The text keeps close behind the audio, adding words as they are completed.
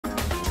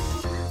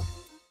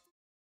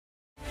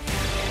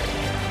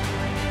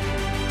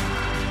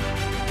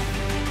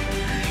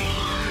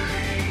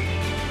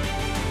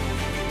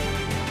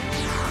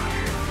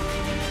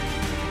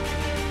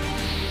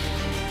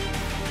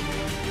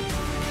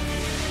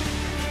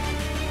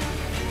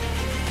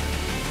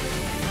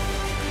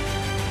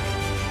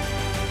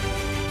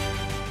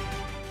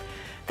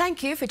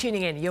Thank you for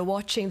tuning in. You're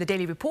watching the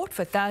Daily Report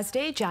for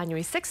Thursday,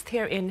 January 6th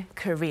here in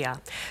Korea.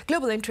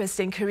 Global interest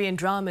in Korean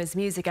dramas,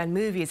 music and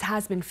movies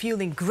has been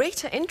fueling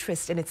greater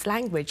interest in its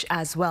language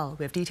as well.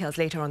 We have details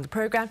later on the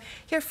program.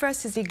 Here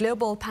first is the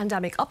global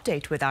pandemic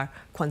update with our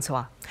Kwon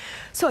So-ah.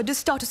 So just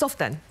start us off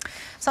then.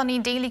 Sunny,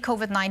 daily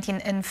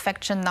COVID-19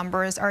 infection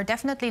numbers are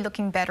definitely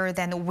looking better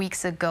than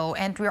weeks ago.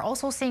 And we're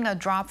also seeing a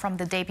drop from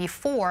the day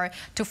before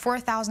to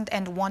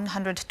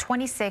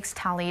 4,126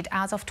 tallied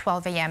as of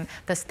 12 a.m.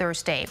 this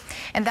Thursday.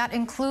 And that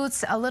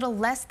includes a little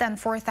less than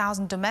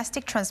 4,000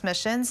 domestic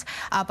transmissions,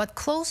 but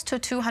close to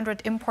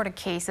 200 imported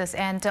cases.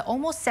 And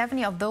almost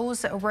 70 of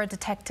those were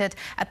detected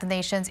at the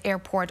nation's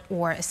airport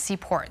or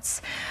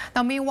seaports.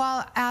 Now,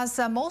 meanwhile, as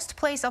most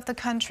places of the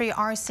country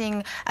are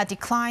seeing a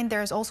decline,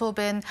 there's also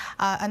been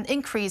an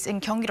increase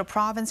in Gyeonggi-do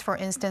province, for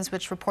instance,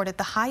 which reported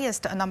the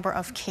highest number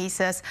of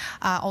cases,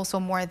 also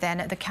more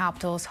than the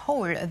capital's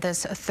whole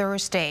this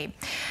Thursday.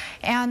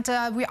 And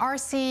we are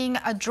seeing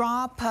a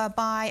drop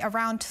by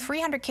around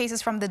 300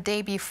 cases from the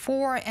day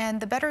before. And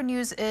the better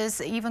news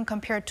is, even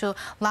compared to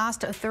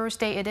last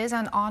Thursday, it is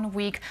an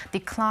on-week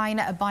decline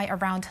by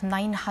around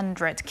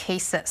 900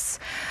 cases.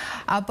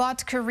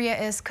 But Korea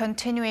is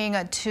continuing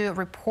to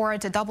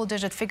report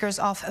double-digit figures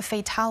of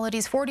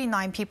fatalities.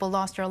 49 people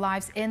lost their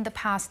lives in the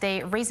past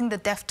day, raising the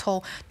death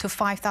toll to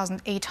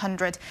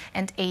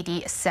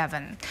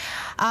 5,887.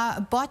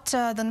 But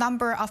the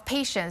number of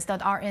patients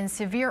that are in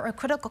severe or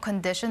critical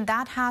condition,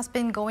 that has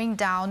been going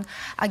down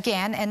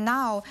again, and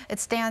now it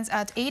stands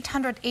at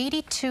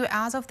 882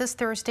 as of this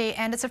Thursday,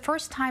 and it's the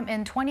first time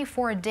in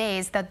 24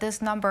 days that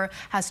this number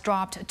has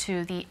dropped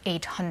to the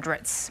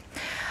 800s.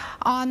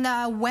 On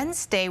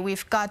Wednesday,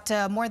 we've got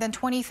more than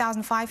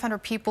 20,500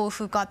 people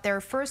who got their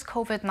first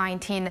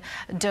COVID-19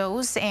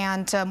 dose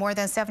and more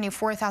than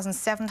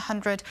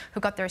 74,700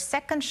 who got their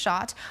second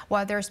shot,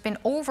 while there's been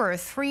over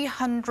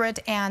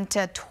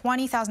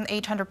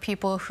 320,800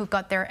 people who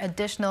got their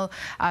additional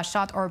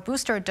shot or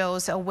booster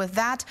dose. With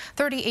that,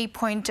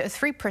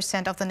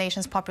 38.3% of the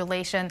nation's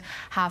population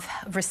have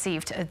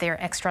received their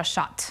extra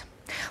shot.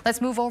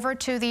 Let's move over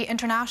to the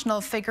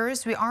international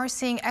figures. We are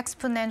seeing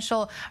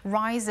exponential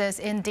rises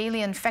in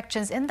daily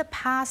infections in the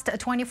past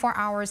 24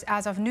 hours.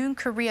 As of noon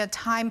Korea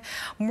time,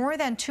 more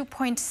than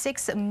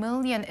 2.6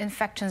 million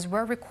infections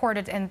were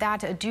recorded, and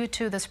that due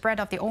to the spread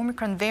of the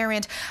Omicron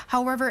variant.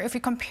 However, if we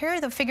compare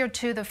the figure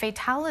to the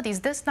fatalities,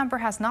 this number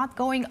has not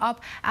going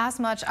up as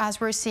much as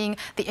we're seeing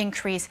the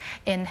increase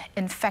in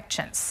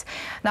infections.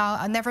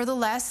 Now,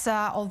 nevertheless,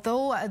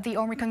 although the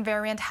Omicron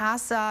variant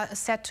has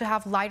said to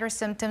have lighter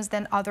symptoms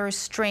than other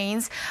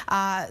strains,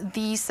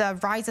 these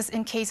rises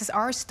in cases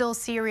are still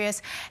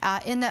serious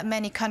in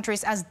many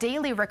countries, as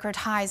daily record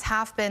highs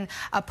have been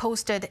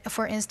posted,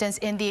 for instance,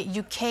 in the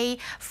UK,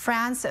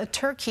 France,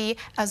 Turkey,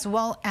 as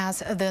well as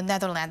the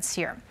Netherlands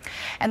here.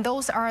 And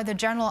those are the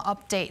general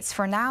updates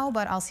for now,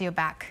 but I'll see you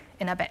back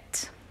in a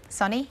bit.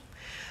 Sunny?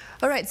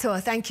 All right, so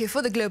thank you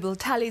for the global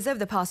tallies over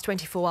the past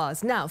 24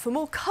 hours. Now, for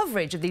more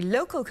coverage of the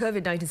local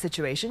COVID-19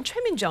 situation, Choi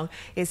Min-jung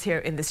is here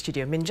in the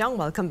studio. Min-jung,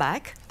 welcome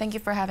back. Thank you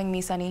for having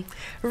me, Sunny.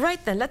 Right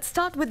then, let's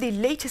start with the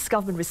latest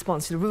government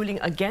response to the ruling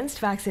against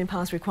vaccine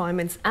pass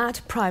requirements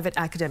at private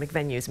academic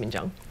venues,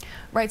 Min-jung.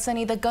 Right,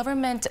 Sunny. The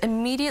government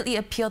immediately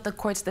appealed the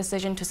court's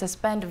decision to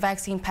suspend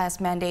vaccine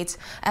pass mandates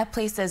at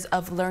places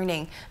of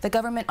learning. The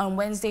government on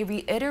Wednesday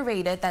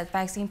reiterated that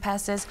vaccine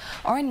passes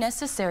are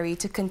necessary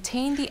to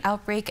contain the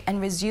outbreak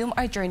and resume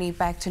our journey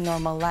back to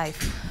normal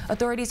life.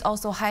 Authorities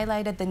also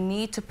highlighted the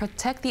need to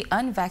protect the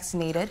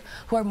unvaccinated,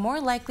 who are more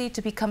likely to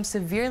become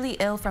severely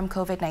ill from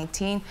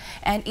COVID-19,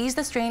 and ease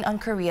the strain on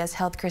Korea's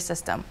healthcare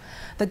system.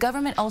 The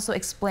government also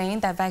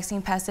explained that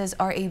vaccine passes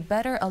are a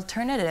better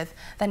alternative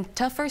than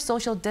tougher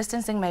social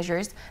distancing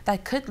measures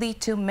that could lead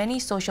to many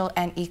social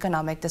and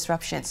economic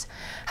disruptions.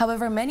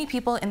 However, many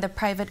people in the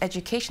private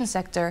education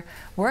sector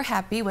were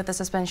happy with the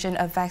suspension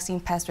of vaccine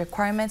pass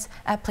requirements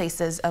at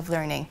places of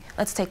learning.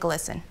 Let's take a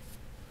listen.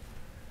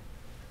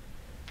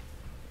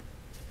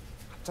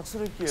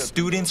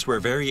 Students were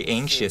very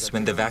anxious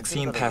when the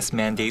vaccine pass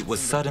mandate was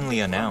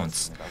suddenly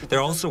announced. They're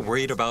also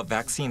worried about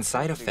vaccine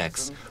side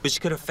effects, which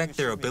could affect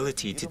their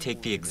ability to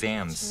take the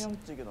exams.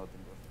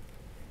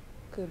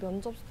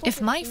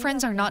 If my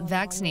friends are not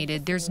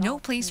vaccinated, there's no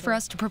place for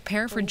us to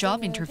prepare for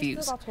job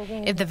interviews.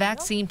 If the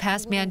vaccine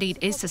pass mandate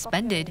is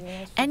suspended,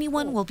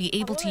 anyone will be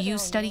able to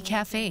use study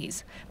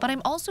cafes. But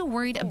I'm also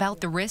worried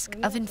about the risk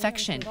of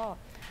infection.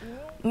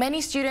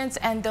 Many students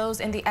and those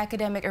in the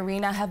academic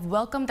arena have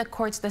welcomed the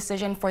court's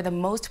decision for the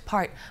most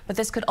part, but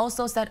this could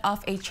also set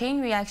off a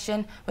chain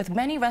reaction, with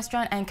many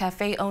restaurant and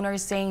cafe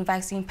owners saying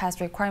vaccine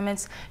pass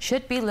requirements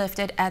should be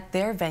lifted at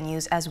their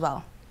venues as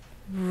well.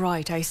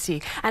 Right, I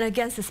see. And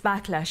against this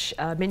backlash,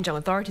 Min-jung,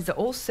 authorities are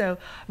also,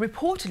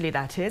 reportedly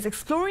that is,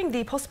 exploring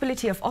the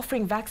possibility of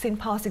offering vaccine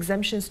pass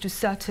exemptions to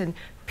certain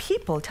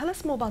people. Tell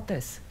us more about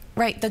this.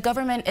 Right, the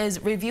government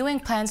is reviewing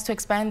plans to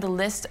expand the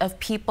list of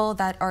people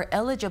that are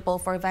eligible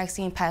for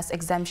vaccine pass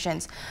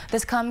exemptions.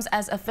 This comes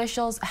as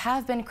officials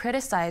have been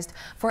criticized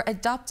for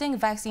adopting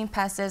vaccine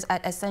passes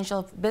at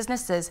essential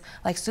businesses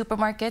like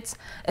supermarkets,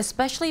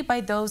 especially by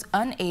those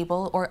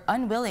unable or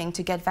unwilling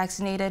to get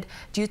vaccinated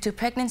due to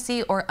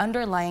pregnancy or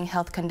underlying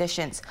health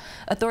conditions.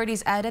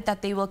 Authorities added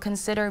that they will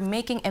consider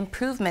making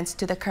improvements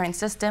to the current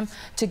system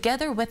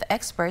together with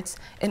experts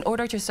in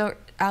order to sort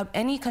out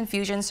any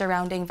confusion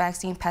surrounding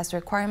vaccine pass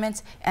requirements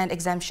and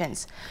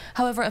exemptions.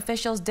 However,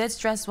 officials did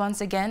stress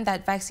once again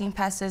that vaccine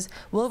passes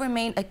will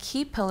remain a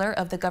key pillar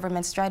of the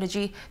government's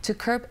strategy to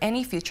curb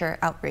any future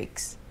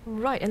outbreaks.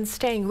 Right, and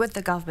staying with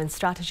the government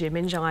strategy,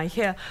 Minjung, I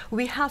hear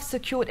we have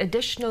secured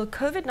additional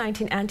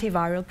COVID-19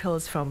 antiviral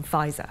pills from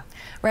Pfizer.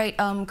 Right,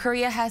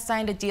 Korea has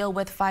signed a deal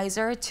with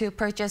Pfizer to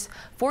purchase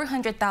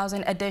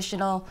 400,000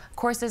 additional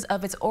courses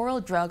of its oral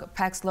drug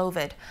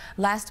Paxlovid.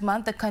 Last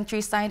month, the country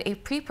signed a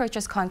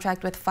pre-purchase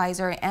contract with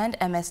Pfizer and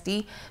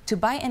MSD to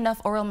buy enough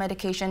oral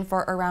medication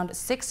for around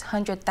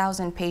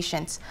 600,000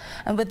 patients.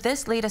 And with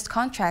this latest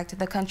contract,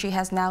 the country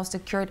has now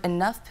secured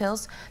enough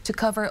pills to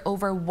cover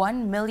over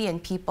 1 million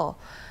people.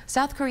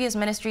 South Korea's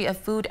Ministry of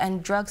Food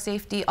and Drug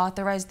Safety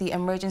authorized the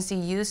emergency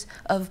use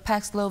of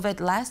Paxlovid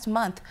last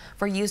month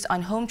for use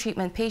on home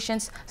treatment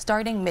patients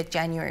starting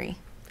mid-January.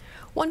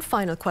 One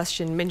final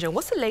question, Minjung.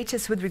 What's the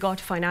latest with regard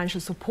to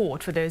financial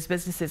support for those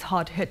businesses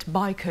hard hit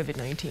by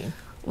COVID-19?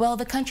 Well,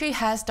 the country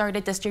has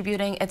started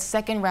distributing its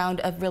second round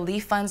of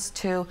relief funds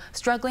to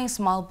struggling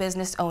small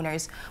business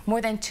owners.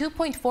 More than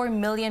 2.4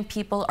 million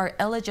people are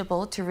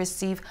eligible to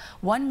receive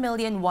 1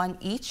 million won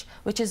each,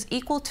 which is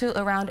equal to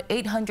around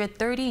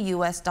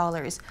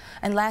 $830.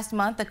 And last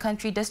month, the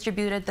country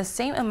distributed the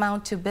same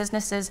amount to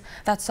businesses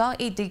that saw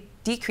a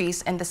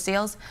decrease in the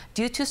sales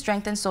due to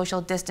strengthened social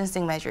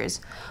distancing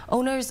measures.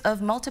 Owners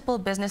of multiple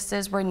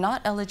businesses were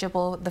not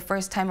eligible the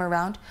first time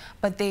around,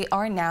 but they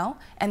are now,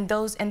 and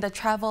those in the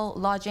travel,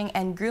 lodging,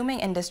 and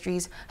grooming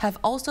industries have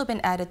also been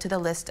added to the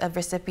list of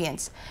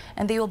recipients.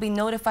 And they will be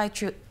notified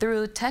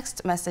through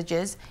text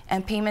messages,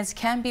 and payments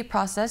can be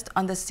processed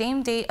on the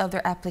same day of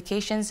their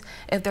applications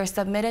if they're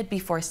submitted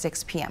before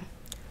 6 p.m.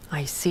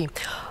 I see.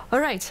 All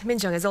right,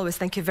 Minjung, as always,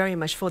 thank you very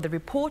much for the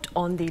report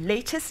on the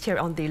latest here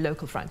on the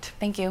local front.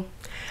 Thank you.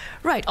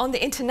 Right, on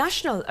the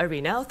international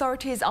arena,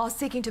 authorities are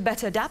seeking to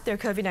better adapt their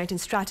COVID-19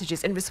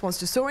 strategies in response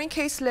to soaring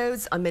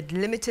caseloads amid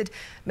limited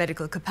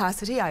medical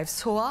capacity. I have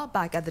Soa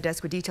back at the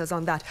desk with details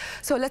on that.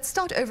 So let's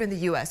start over in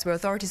the US, where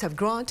authorities have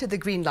granted the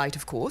green light,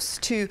 of course,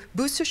 to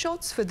booster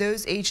shots for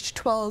those aged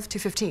 12 to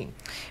 15.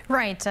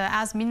 Right,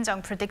 as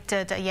Minjung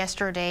predicted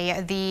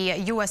yesterday,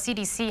 the US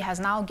CDC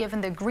has now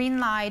given the green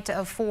light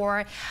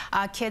for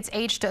kids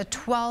aged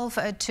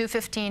 12 to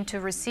 15 to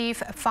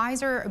receive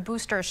Pfizer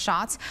booster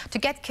shots to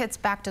get kids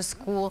back to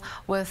school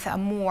with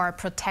more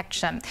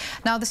protection.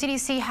 Now, the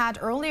CDC had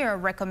earlier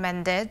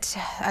recommended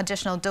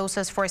additional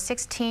doses for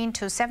 16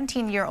 to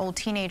 17-year-old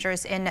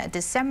teenagers in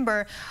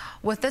December,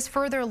 with this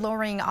further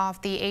lowering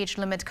of the age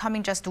limit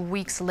coming just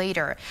weeks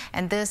later.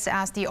 And this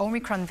as the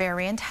Omicron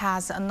variant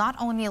has not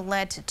only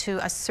led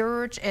to a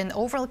surge in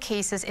overall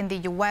cases in the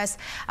U.S.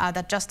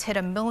 That just hit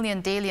 1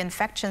 million daily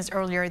infections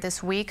earlier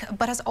this week,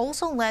 but has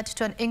also led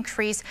to an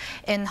increase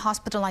in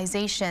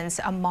hospitalizations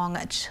among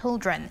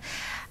children.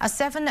 A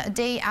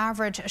 7-day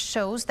average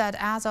shows that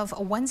as of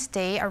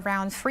Wednesday,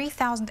 around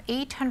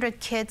 3,800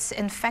 kids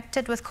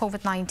infected with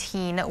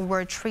COVID-19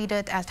 were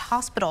treated at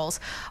hospitals,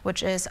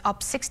 which is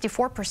up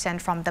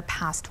 64% from the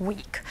past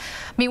week.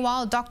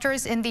 Meanwhile,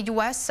 doctors in the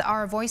U.S.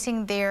 are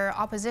voicing their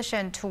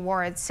opposition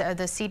towards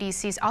the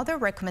CDC's other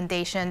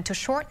recommendation to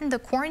shorten the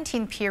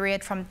quarantine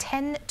period from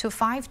 10 to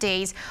 5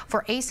 days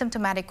for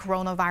asymptomatic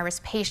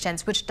coronavirus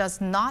patients, which does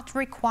not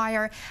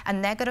require a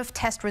negative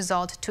test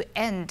result to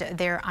end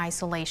their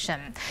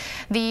isolation.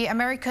 The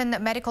American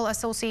Medical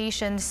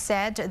Association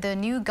said the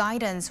new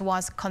guidance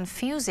was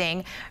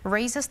confusing,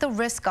 raises the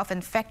risk of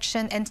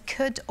infection, and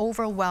could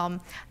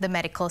overwhelm the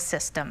medical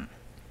system.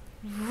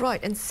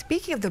 Right, and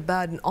speaking of the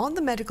burden on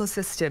the medical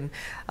system,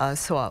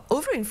 so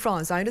over in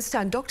France, I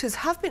understand doctors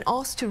have been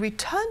asked to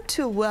return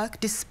to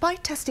work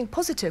despite testing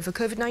positive for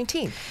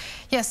COVID-19.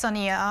 Yes,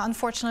 Sunny,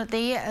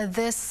 unfortunately,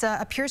 this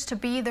appears to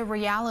be the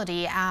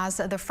reality as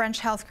the French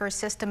healthcare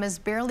system is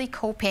barely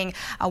coping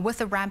with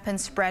the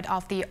rampant spread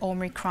of the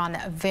Omicron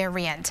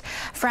variant.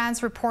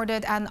 France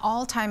reported an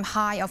all-time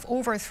high of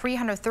over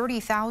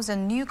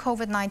 330,000 new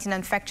COVID-19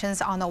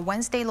 infections on a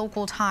Wednesday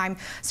local time,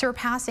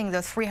 surpassing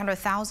the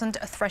 300,000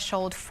 threshold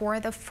for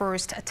the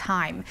first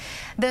time.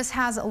 This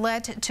has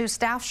led to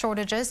staff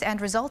shortages and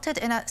resulted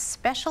in a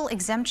special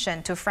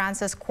exemption to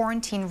France's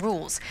quarantine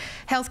rules.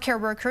 Healthcare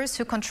workers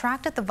who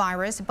contracted the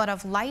virus but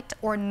of light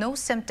or no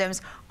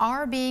symptoms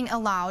are being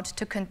allowed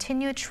to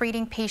continue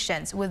treating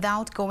patients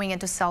without going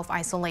into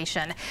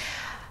self-isolation.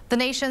 The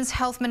nation's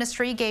health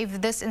ministry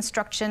gave this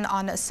instruction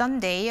on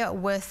Sunday,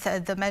 with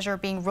the measure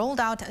being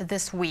rolled out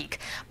this week.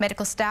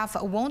 Medical staff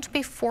won't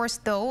be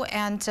forced, though,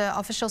 and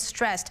officials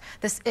stressed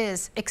this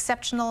is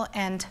exceptional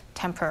and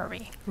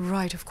temporary.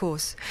 Right, of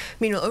course.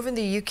 Meanwhile, over in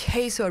the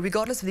UK, so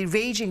regardless of the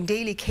raging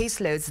daily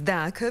caseloads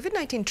there,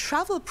 COVID-19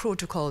 travel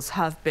protocols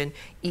have been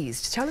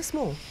eased. Tell us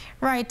more.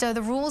 Right,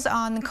 the rules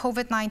on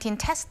COVID-19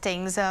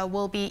 testings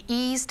will be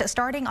eased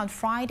starting on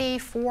Friday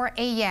 4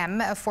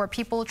 a.m. for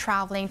people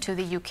traveling to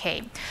the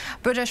UK.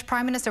 British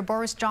Prime Minister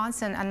Boris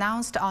Johnson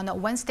announced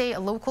on Wednesday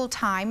local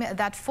time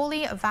that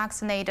fully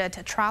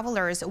vaccinated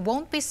travelers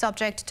won't be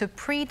subject to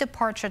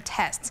pre-departure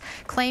tests,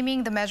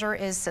 claiming the measure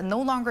is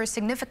no longer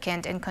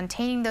significant in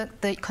containing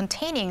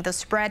the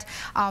spread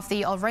of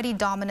the already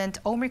dominant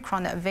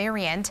Omicron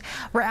variant,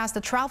 whereas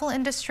the travel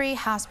industry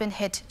has been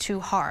hit too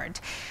hard.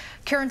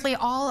 Currently,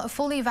 all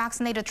fully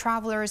vaccinated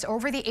travelers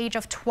over the age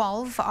of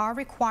 12 are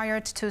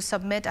required to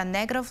submit a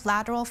negative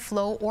lateral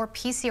flow or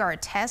PCR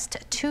test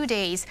 2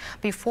 days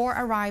before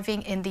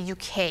arriving in the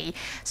UK.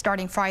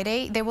 Starting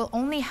Friday, they will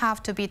only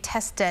have to be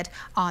tested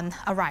on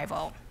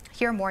arrival.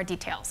 Here are more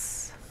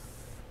details.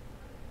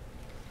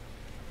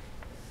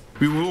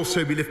 We will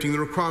also be lifting the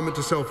requirement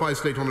to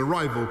self-isolate on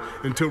arrival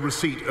until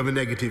receipt of a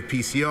negative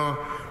PCR,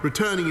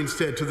 returning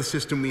instead to the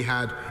system we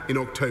had in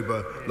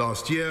October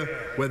last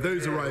year, where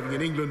those arriving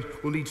in England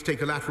will need to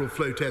take a lateral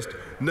flow test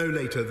no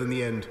later than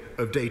the end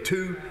of day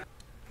 2.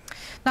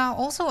 Now,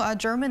 also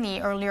Germany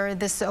earlier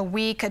this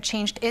week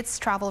changed its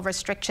travel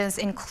restrictions,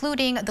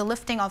 including the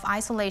lifting of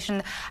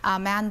isolation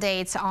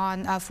mandates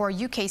for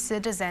UK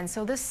citizens.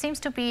 So this seems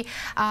to be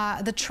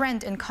the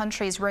trend in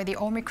countries where the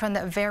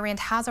Omicron variant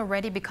has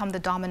already become the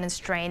dominant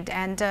strain.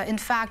 And in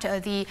fact,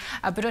 the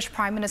British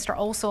Prime Minister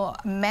also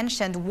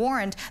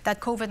warned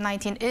that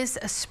COVID-19 is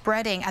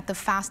spreading at the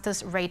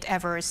fastest rate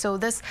ever. So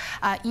this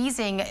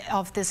easing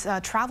of this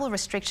travel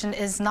restriction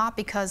is not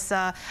because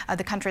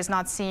the country is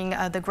not seeing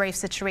the grave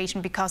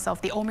situation because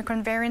of the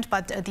Omicron variant,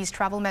 but these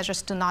travel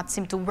measures do not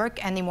seem to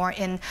work anymore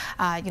in,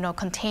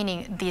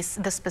 containing this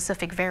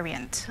specific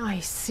variant. I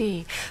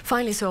see.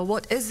 Finally, so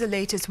what is the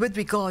latest with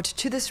regard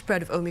to the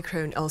spread of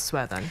Omicron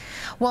elsewhere then?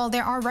 Well,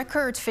 there are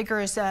record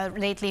figures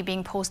lately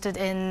being posted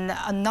in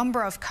a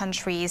number of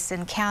countries,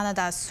 in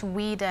Canada,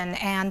 Sweden,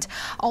 and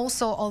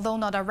also, although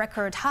not a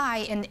record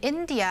high, in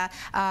India,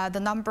 the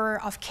number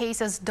of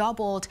cases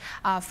doubled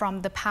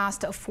from the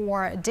past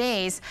 4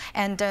 days.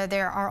 And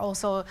there are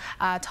also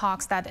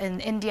talks that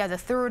in India, the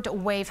third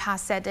wave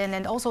has set in,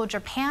 and also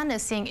Japan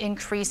is seeing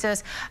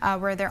increases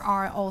where there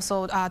are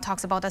also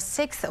talks about a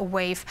sixth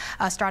wave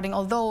starting,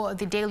 although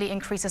the daily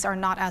increases are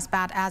not as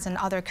bad as in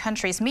other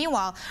countries.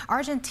 Meanwhile,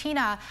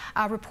 Argentina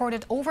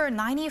reported over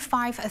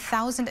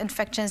 95,000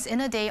 infections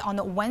in a day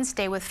on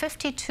Wednesday with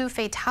 52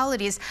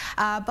 fatalities,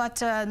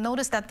 but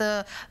notice that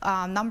the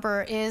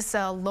number is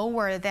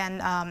lower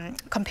than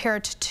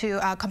compared to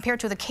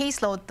the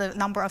caseload. The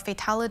number of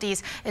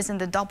fatalities is in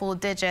the double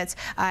digits,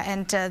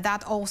 and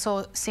that also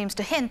seems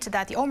to hint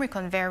that the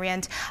Omicron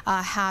variant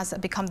has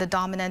become the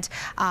dominant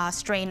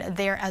strain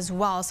there as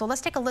well. So let's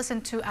take a listen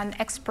to an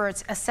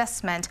expert's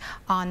assessment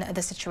on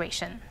the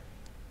situation.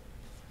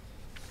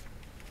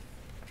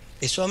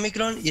 More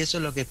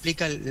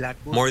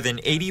than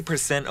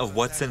 80% of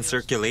what's in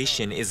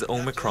circulation is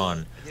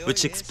Omicron,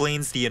 which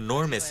explains the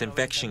enormous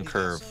infection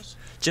curve.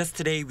 Just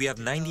today, we have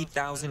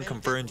 90,000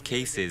 confirmed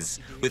cases,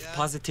 with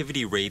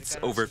positivity rates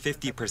over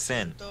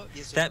 50%.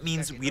 That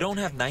means we don't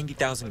have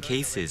 90,000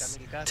 cases.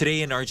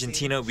 Today in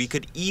Argentina, we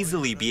could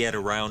easily be at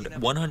around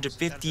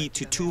 150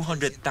 to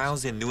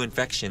 200,000 new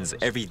infections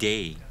every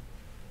day.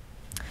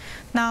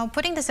 Now,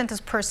 putting this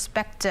into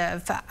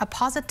perspective, a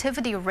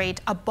positivity rate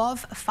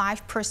above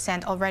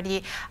 5%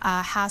 already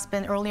has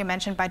been earlier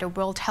mentioned by the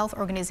World Health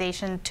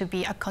Organization to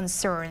be a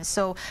concern.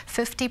 So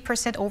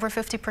 50%, over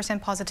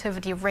 50%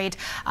 positivity rate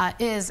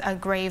is a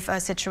grave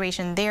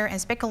situation there. And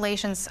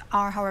speculations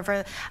are,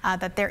 however,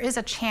 that there is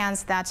a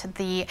chance that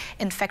the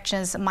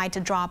infections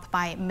might drop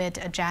by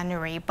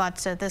mid-January. But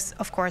this,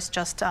 of course,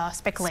 just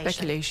speculation.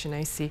 Speculation,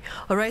 I see.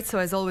 All right, so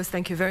as always,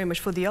 thank you very much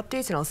for the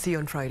updates, and I'll see you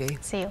on Friday.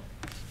 See you.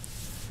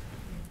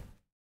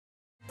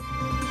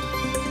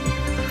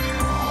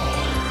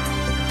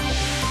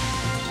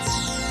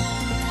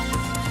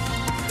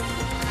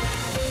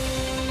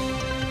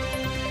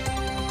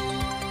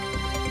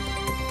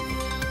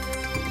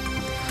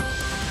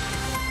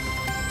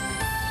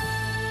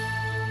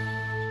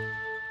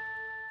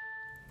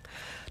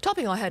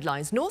 Topping our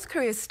headlines, North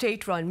Korea's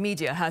state-run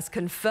media has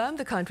confirmed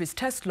the country's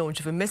test launch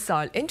of a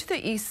missile into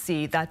the East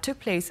Sea that took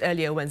place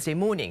earlier Wednesday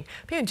morning.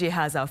 PNG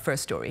has our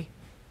first story.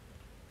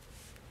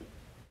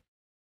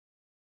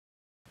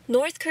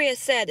 North Korea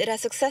said it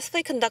has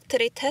successfully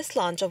conducted a test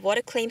launch of what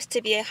it claims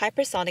to be a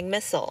hypersonic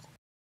missile.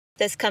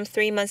 This comes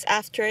 3 months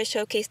after it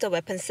showcased the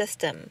weapon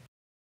system.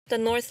 The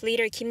North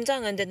leader Kim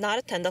Jong-un did not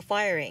attend the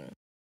firing.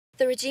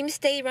 The regime's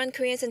state-run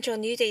Korean Central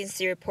News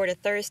Agency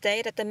reported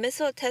Thursday that the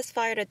missile test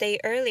fired a day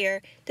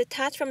earlier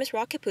detached from its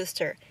rocket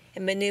booster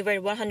and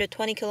maneuvered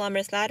 120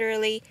 kilometers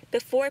laterally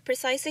before it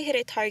precisely hit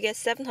a target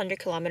 700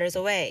 kilometers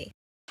away.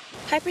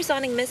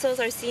 Hypersonic missiles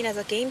are seen as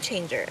a game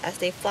changer as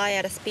they fly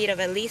at a speed of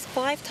at least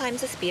 5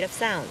 times the speed of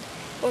sound,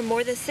 or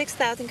more than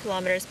 6,000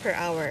 kilometers per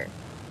hour.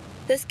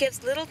 This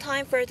gives little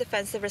time for a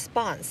defensive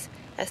response,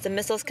 as the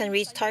missiles can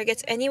reach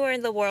targets anywhere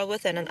in the world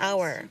within an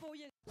hour.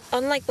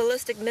 Unlike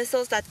ballistic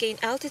missiles that gain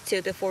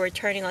altitude before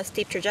returning on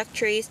steep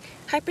trajectories,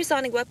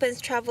 hypersonic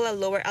weapons travel at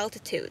lower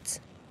altitudes.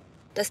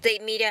 The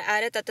state media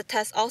added that the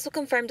test also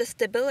confirmed the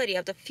stability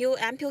of the fuel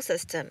ampule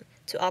system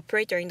to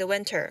operate during the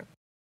winter.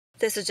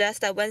 This suggests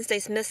that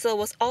Wednesday's missile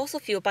was also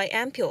fueled by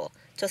ampule,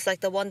 just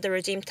like the one the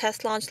regime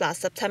test launched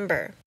last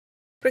September.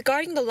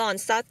 Regarding the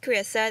launch, South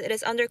Korea said it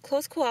is under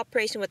close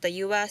cooperation with the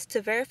U.S.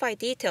 to verify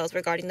details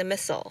regarding the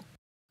missile.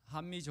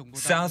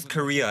 South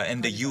Korea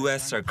and the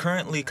U.S. are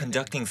currently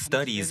conducting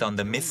studies on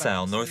the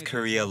missile North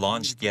Korea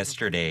launched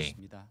yesterday.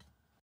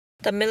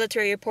 The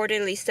military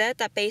reportedly said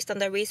that based on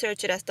the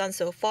research it has done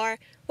so far,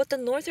 what the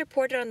North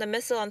reported on the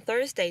missile on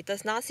Thursday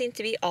does not seem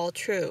to be all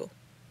true.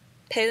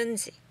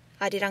 배은지,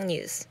 Arirang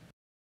News.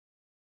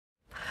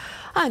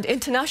 And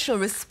international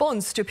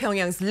response to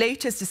Pyongyang's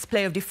latest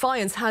display of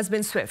defiance has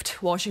been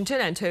swift. Washington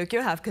and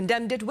Tokyo have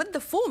condemned it, with the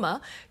former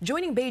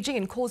joining Beijing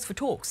in calls for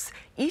talks.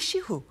 Lee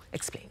Si-hoo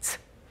explains.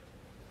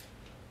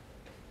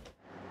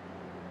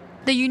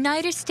 The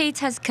United States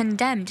has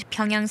condemned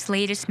Pyongyang's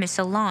latest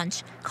missile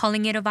launch,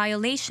 calling it a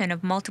violation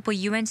of multiple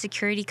UN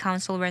Security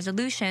Council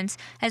resolutions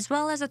as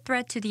well as a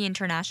threat to the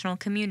international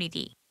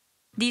community.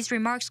 These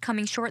remarks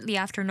coming shortly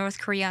after North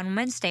Korea on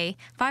Wednesday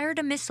fired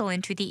a missile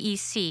into the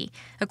East Sea,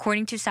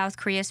 according to South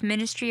Korea's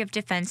Ministry of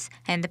Defense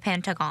and the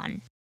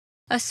Pentagon.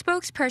 A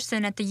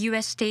spokesperson at the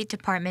U.S. State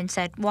Department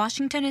said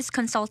Washington is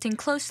consulting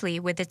closely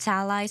with its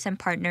allies and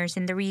partners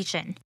in the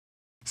region.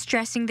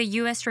 Stressing the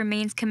U.S.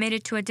 remains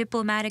committed to a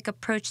diplomatic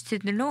approach to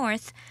the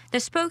North, the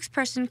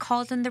spokesperson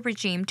called on the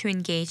regime to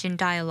engage in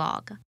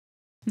dialogue.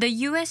 The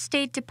U.S.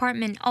 State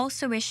Department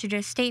also issued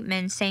a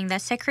statement saying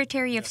that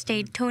Secretary of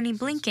State Tony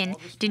Blinken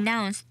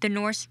denounced the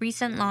North's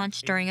recent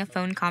launch during a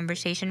phone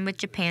conversation with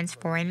Japan's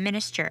foreign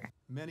minister.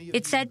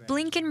 It said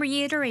Blinken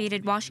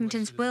reiterated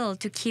Washington's will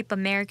to keep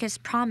America's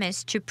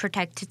promise to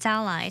protect its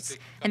allies,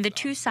 and the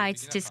two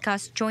sides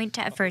discussed joint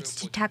efforts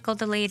to tackle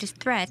the latest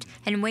threat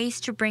and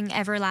ways to bring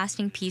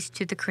everlasting peace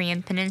to the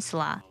Korean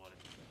peninsula.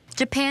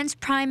 Japan's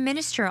prime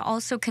minister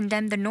also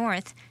condemned the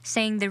North,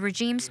 saying the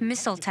regime's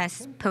missile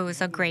tests pose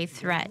a grave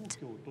threat.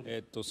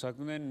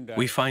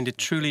 We find it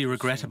truly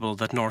regrettable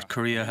that North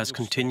Korea has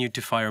continued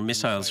to fire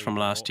missiles from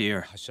last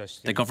year.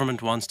 The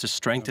government wants to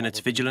strengthen its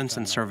vigilance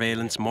and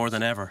surveillance more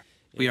than ever.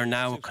 We are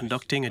now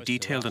conducting a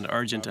detailed and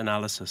urgent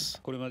analysis.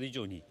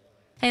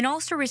 And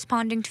also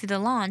responding to the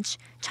launch,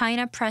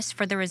 China pressed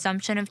for the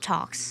resumption of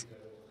talks.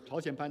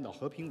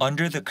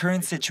 Under the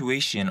current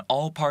situation,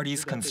 all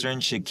parties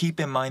concerned should keep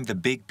in mind the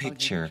big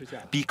picture,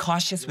 be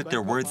cautious with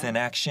their words and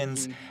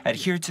actions,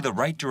 adhere to the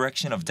right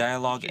direction of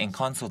dialogue and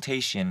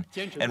consultation,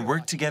 and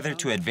work together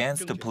to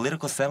advance the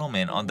political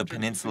settlement on the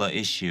peninsula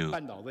issue.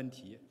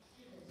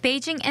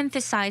 Beijing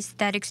emphasized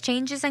that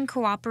exchanges and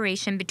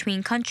cooperation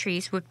between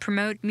countries would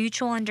promote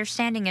mutual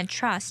understanding and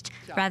trust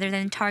rather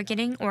than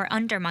targeting or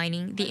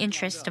undermining the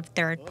interests of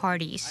third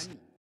parties.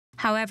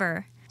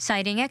 However,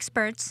 citing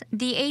experts,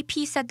 the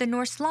AP said the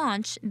North's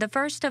launch, the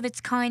first of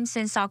its kind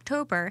since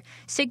October,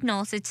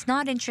 signals it's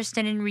not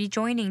interested in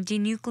rejoining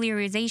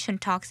denuclearization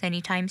talks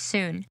anytime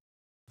soon.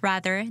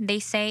 Rather,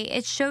 they say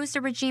it shows the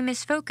regime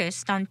is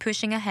focused on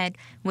pushing ahead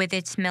with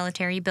its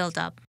military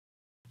buildup.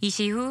 Lee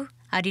Si-hoo,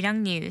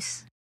 Arirang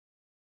News.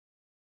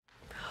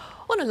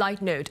 On a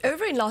light note,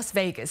 over in Las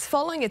Vegas,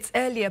 following its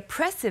earlier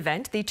press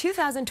event, the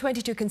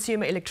 2022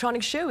 Consumer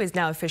Electronics Show is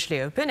now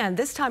officially open, and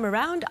this time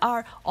around,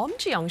 our Om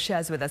Ji-young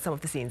shares with us some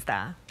of the scenes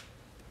there.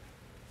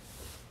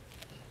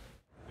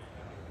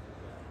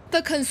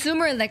 The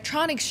Consumer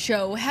Electronics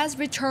Show has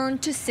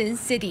returned to Sin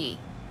City.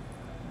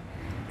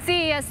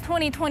 CES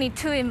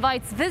 2022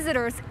 invites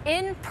visitors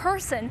in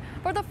person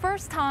for the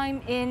first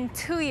time in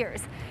 2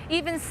 years.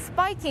 Even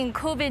spiking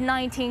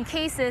COVID-19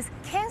 cases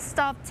can't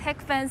stop tech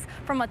fans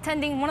from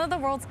attending one of the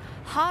world's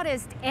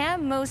hottest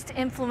and most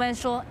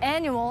influential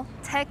annual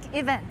tech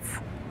events.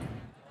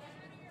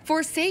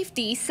 For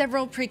safety,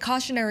 several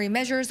precautionary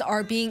measures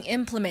are being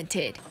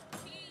implemented.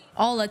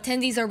 All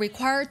attendees are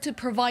required to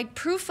provide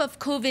proof of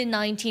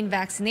COVID-19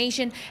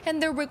 vaccination, and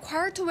they're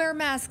required to wear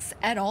masks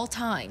at all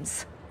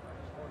times.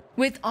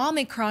 With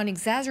Omicron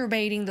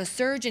exacerbating the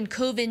surge in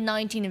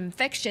COVID-19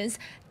 infections,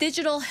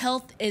 digital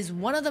health is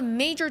one of the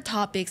major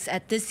topics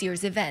at this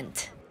year's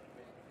event.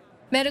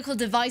 Medical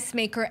device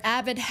maker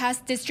Abbott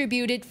has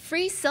distributed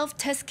free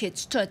self-test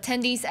kits to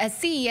attendees at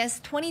CES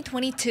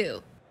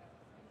 2022.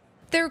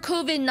 Their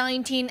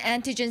COVID-19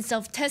 antigen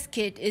self-test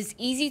kit is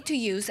easy to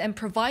use and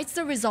provides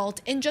the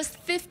result in just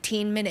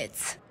 15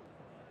 minutes.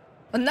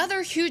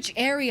 Another huge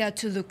area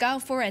to look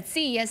out for at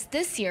CES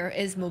this year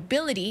is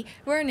mobility,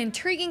 where an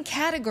intriguing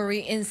category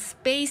in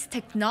space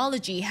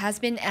technology has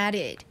been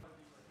added.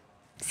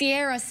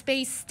 Sierra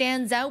Space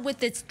stands out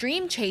with its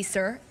Dream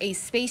Chaser, a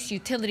space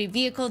utility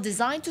vehicle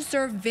designed to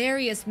serve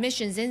various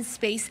missions in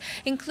space,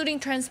 including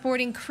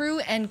transporting crew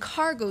and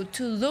cargo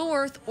to low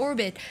Earth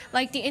orbit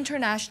like the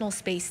International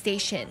Space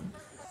Station.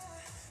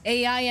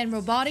 AI and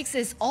robotics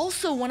is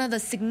also one of the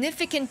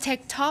significant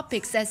tech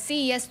topics at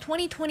CES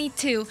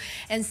 2022,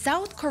 and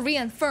South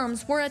Korean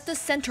firms were at the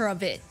center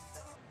of it.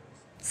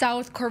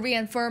 South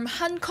Korean firm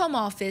Hancom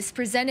Office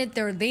presented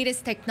their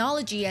latest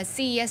technology at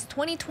CES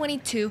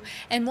 2022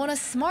 and won a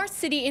Smart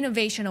City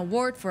Innovation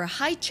Award for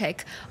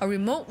HiCheck, a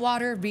remote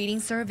water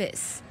reading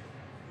service.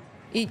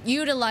 It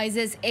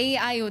utilizes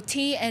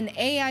AIoT and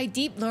AI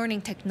deep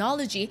learning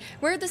technology,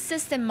 where the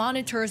system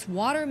monitors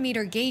water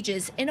meter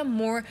gauges in a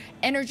more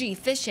energy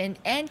efficient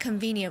and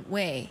convenient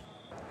way.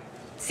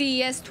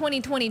 CES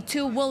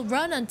 2022 will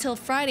run until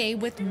Friday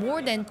with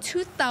more than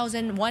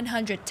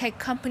 2,100 tech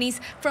companies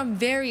from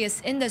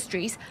various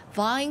industries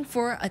vying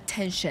for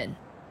attention.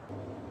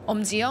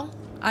 엄지영,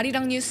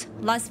 Arirang News,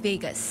 Las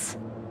Vegas.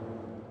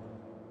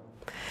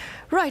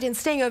 Right, and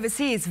staying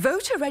overseas,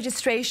 voter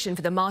registration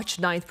for the March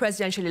 9th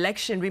presidential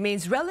election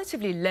remains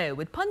relatively low,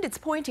 with pundits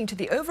pointing to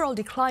the overall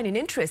decline in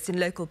interest in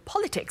local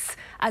politics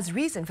as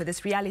reason for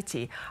this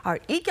reality. Our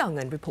Lee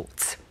Kyung-eun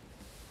reports.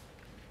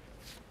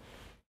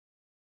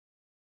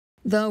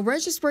 The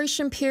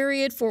registration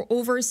period for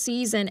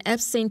overseas and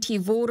absentee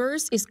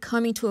voters is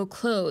coming to a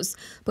close,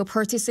 but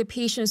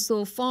participation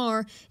so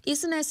far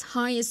isn't as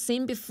high as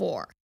seen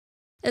before.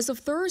 As of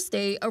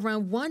Thursday,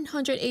 around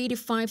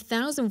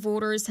 185,000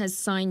 voters has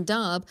signed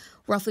up,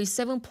 roughly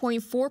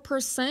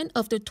 7.4%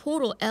 of the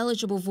total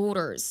eligible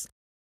voters.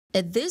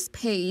 At this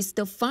pace,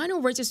 the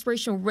final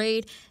registration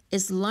rate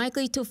is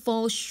likely to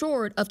fall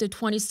short of the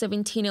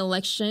 2017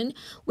 election,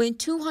 when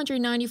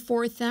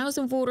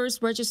 294,000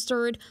 voters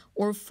registered,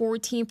 or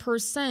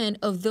 14%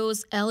 of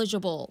those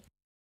eligible.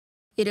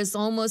 It is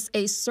almost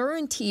a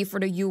certainty for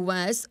the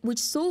U.S., which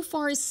so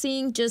far is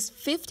seeing just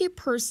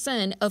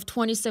 50% of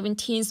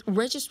 2017's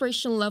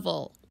registration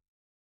level.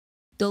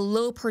 The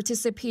low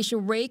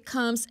participation rate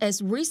comes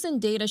as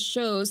recent data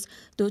shows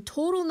the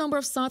total number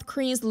of South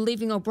Koreans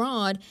living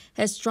abroad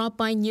has dropped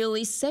by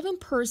nearly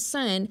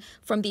 7%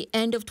 from the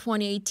end of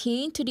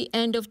 2018 to the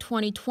end of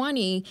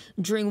 2020,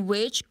 during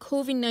which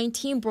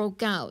COVID-19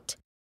 broke out.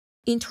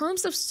 In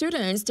terms of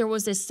students, there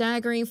was a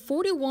staggering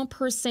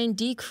 41%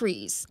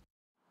 decrease.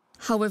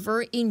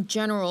 However, in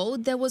general,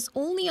 there was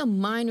only a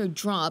minor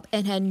drop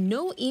and had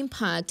no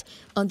impact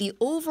on the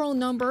overall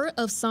number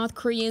of South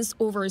Koreans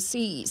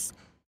overseas.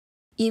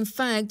 In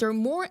fact, there are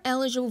more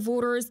eligible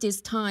voters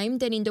this time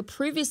than in the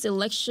previous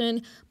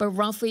election, by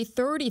roughly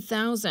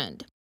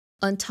 30,000.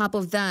 On top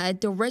of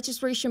that, the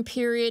registration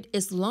period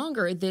is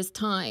longer this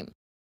time.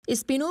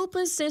 It's been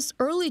open since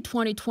early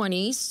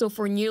 2020, so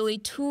for nearly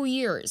 2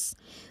 years.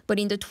 But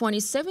in the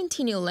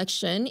 2017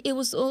 election, it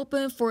was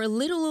open for a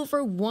little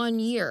over 1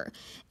 year,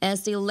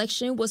 as the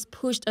election was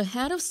pushed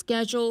ahead of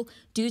schedule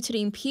due to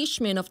the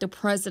impeachment of the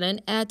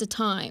president at the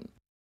time.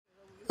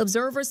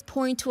 Observers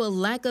point to a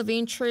lack of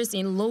interest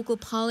in local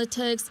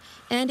politics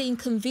and the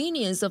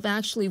inconvenience of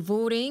actually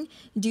voting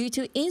due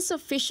to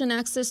insufficient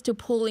access to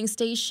polling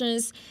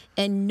stations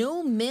and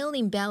no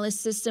mail-in ballot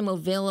system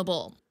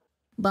available.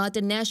 But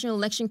the National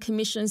Election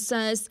Commission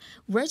says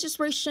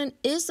registration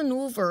isn't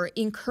over,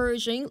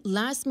 encouraging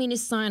last-minute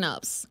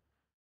sign-ups.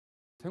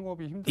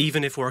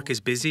 Even if work is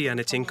busy and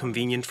it's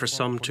inconvenient for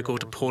some to go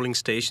to polling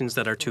stations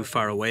that are too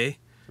far away,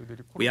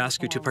 we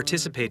ask you to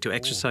participate to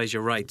exercise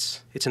your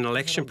rights. It's an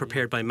election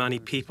prepared by many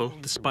people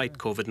despite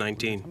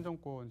COVID-19.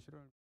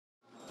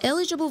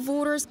 Eligible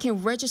voters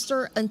can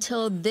register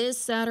until this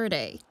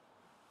Saturday.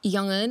 Lee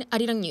Kyung-eun,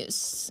 Arirang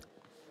News.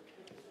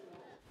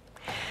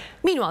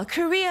 Meanwhile,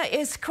 Korea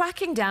is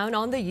cracking down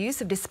on the use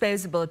of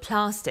disposable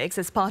plastics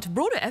as part of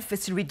broader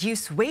efforts to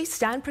reduce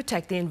waste and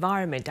protect the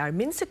environment. Our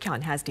Min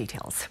Suk-hyun has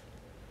details.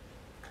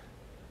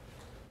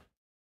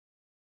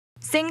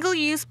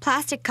 Single-use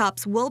plastic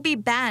cups will be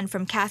banned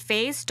from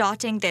cafes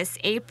starting this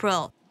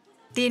April.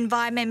 The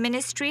Environment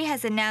Ministry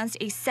has announced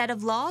a set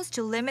of laws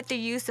to limit the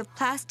use of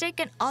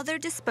plastic and other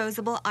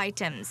disposable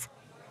items.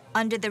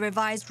 Under the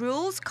revised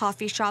rules,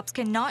 coffee shops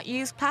cannot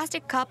use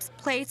plastic cups,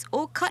 plates,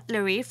 or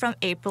cutlery from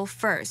April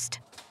 1st.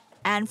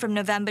 And from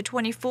November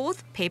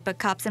 24th, paper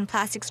cups and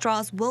plastic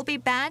straws will be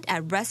banned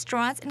at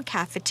restaurants and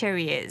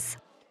cafeterias.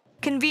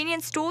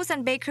 Convenience stores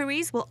and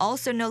bakeries will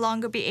also no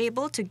longer be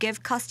able to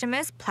give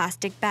customers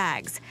plastic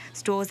bags.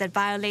 Stores that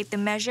violate the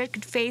measure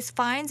could face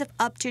fines of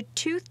up to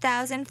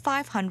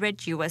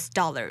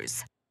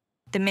 $2,500.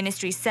 The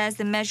ministry says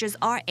the measures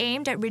are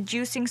aimed at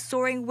reducing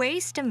soaring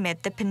waste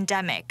amid the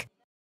pandemic.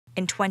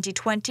 In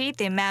 2020,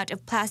 the amount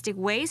of plastic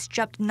waste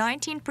dropped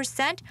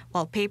 19%,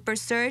 while paper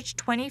surged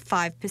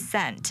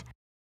 25%.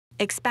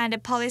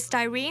 Expanded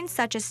polystyrene,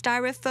 such as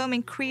styrofoam,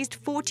 increased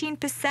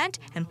 14%,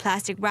 and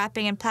plastic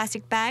wrapping and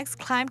plastic bags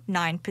climbed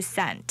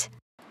 9%.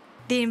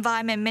 The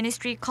Environment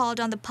Ministry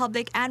called on the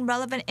public and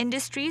relevant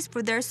industries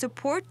for their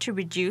support to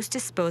reduce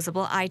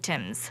disposable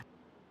items.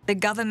 The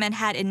government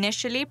had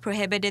initially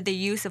prohibited the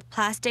use of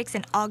plastics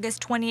in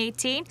August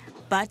 2018,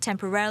 but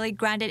temporarily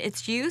granted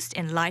its use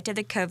in light of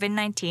the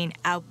COVID-19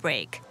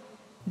 outbreak.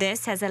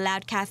 This has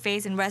allowed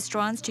cafes and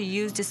restaurants to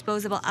use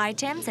disposable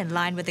items in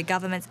line with the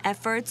government's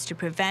efforts to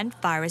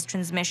prevent virus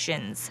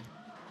transmissions.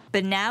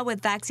 But now,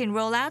 with vaccine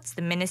rollouts,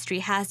 the ministry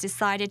has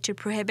decided to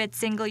prohibit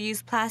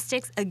single-use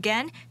plastics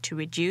again to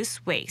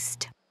reduce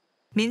waste.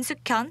 Min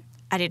Suk-hyun,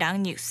 Arirang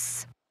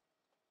News.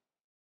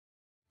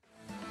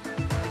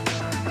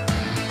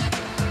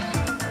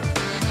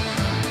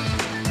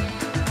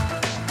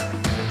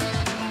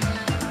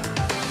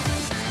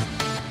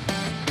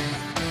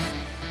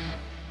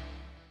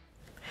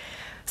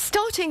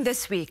 Starting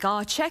this week,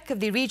 our check of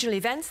the regional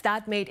events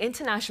that made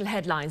international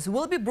headlines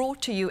will be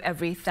brought to you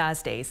every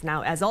Thursdays.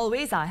 Now, as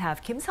always, I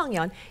have Kim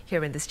Sang-yeon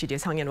here in the studio.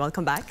 Sang-yeon,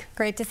 welcome back.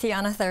 Great to see you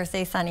on a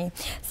Thursday, Sunny.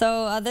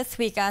 So this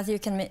week, as you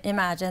can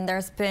imagine,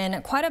 there's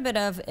been quite a bit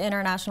of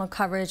international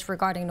coverage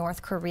regarding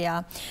North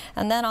Korea.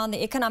 And then on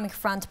the economic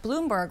front,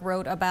 Bloomberg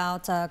wrote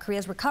about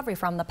Korea's recovery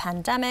from the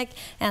pandemic.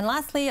 And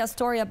lastly, a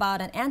story about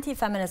an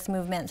anti-feminist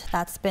movement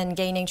that's been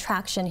gaining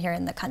traction here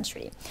in the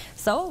country.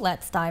 So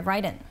let's dive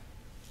right in.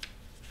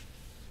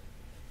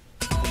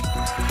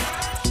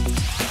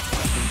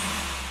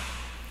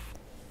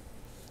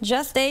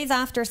 Just days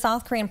after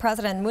South Korean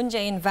President Moon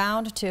Jae-in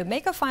vowed to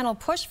make a final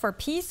push for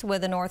peace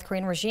with the North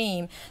Korean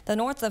regime, the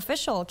North's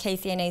official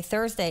KCNA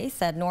Thursday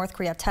said North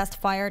Korea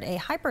test-fired a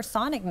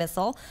hypersonic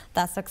missile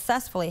that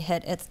successfully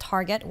hit its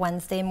target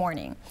Wednesday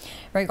morning.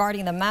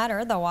 Regarding the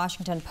matter, the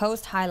Washington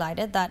Post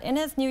highlighted that in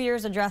his New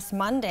Year's address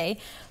Monday,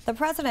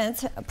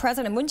 President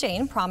Moon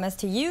Jae-in promised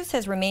to use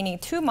his remaining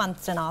 2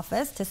 months in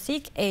office to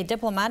seek a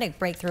diplomatic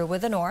breakthrough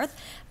with the North.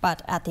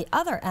 But at the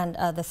other end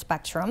of the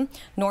spectrum,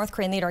 North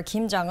Korean leader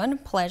Kim Jong-un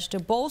pledged to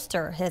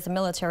bolster his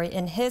military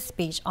in his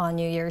speech on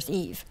New Year's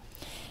Eve.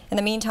 In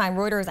the meantime,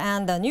 Reuters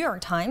and the New York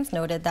Times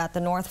noted that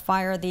the North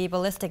fired the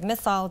ballistic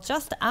missile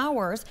just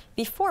hours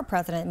before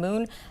President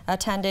Moon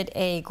attended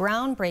a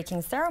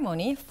groundbreaking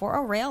ceremony for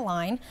a rail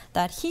line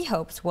that he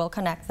hopes will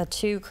connect the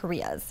two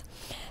Koreas.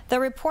 The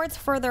reports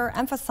further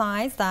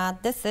emphasize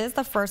that this is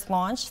the first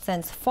launch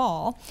since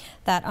fall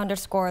that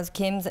underscores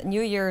Kim's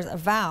New Year's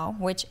vow,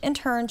 which in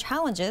turn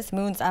challenges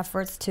Moon's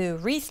efforts to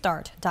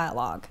restart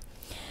dialogue.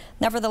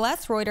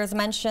 Nevertheless, Reuters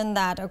mentioned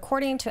that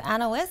according to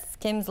analysts,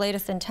 Kim's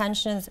latest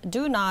intentions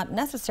do not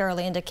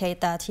necessarily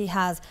indicate that he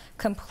has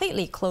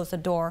completely closed the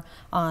door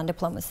on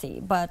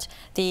diplomacy. But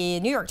the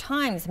New York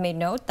Times made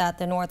note that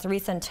the North's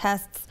recent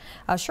tests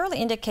surely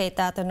indicate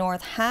that the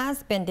North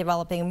has been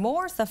developing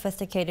more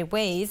sophisticated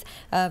ways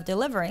of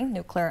delivering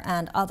nuclear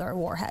and other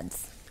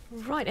warheads.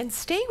 Right, and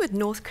staying with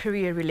North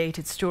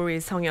Korea-related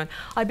stories, Sang-yeon,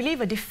 I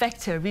believe a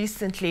defector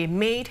recently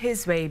made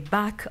his way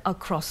back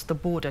across the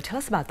border. Tell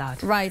us about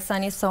that. Right,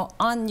 Sunny. So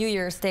on New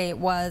Year's Day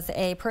was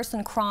a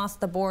person crossed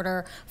the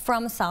border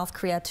from South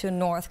Korea to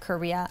North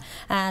Korea.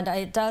 And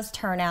it does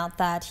turn out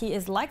that he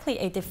is likely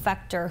a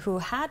defector who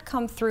had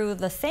come through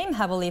the same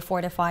heavily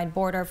fortified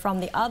border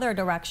from the other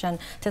direction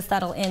to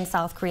settle in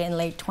South Korea in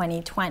late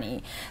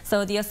 2020.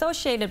 So the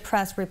Associated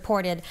Press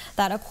reported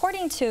that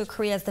according to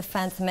Korea's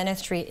defense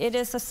ministry, it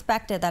is suspected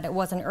that it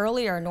was an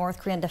earlier North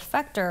Korean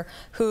defector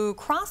who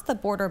crossed the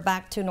border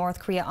back to North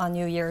Korea on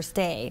New Year's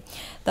Day.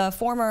 The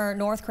former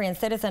North Korean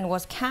citizen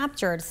was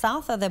captured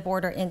south of the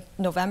border in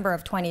November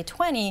of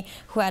 2020,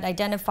 who had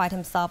identified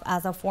himself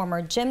as a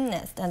former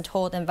gymnast and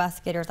told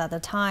investigators at the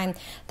time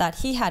that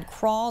he had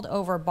crawled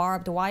over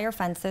barbed wire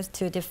fences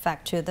to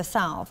defect to the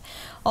south.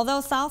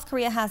 Although South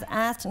Korea has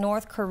asked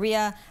North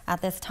Korea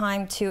at this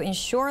time to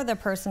ensure the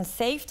person's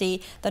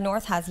safety, the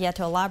North has yet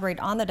to elaborate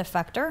on the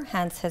defector,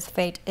 hence his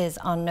fate is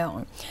unknown.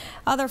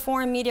 Other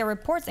foreign media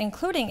reports,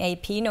 including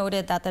AP,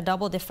 noted that the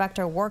double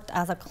defector worked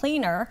as a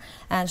cleaner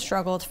and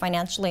struggled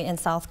financially in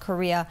South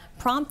Korea,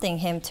 prompting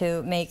him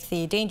to make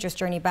the dangerous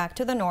journey back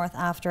to the North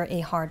after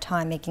a hard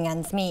time making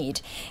ends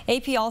meet.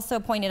 AP also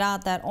pointed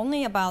out that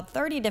only about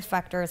 30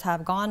 defectors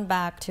have gone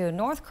back to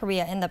North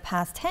Korea in the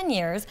past 10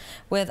 years,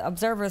 with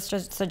observers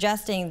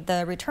suggesting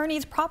the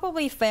returnees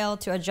probably failed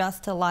to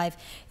adjust to life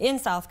in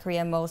South Korea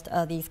in most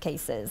of these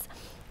cases.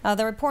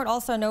 The report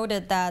also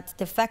noted that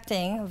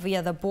defecting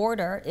via the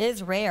border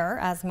is rare,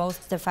 as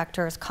most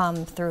defectors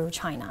come through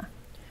China.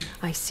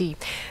 I see.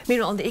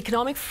 Meanwhile, on the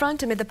economic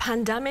front, amid the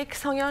pandemic,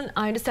 Sang-yeon,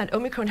 I understand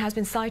Omicron has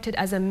been cited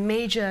as a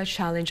major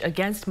challenge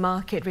against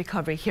market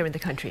recovery here in the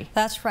country.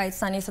 That's right,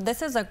 Sunny. So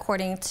this is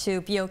according to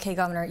BOK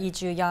Governor Lee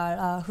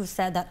Ju-yeol, who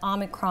said that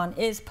Omicron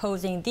is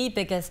posing the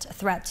biggest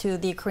threat to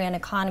the Korean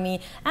economy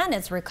and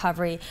its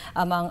recovery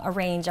among a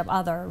range of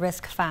other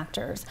risk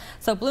factors.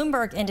 So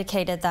Bloomberg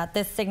indicated that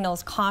this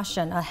signals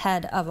caution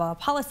ahead of a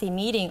policy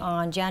meeting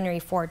on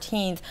January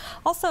 14th,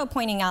 also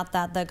pointing out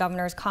that the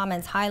governor's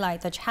comments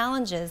highlight the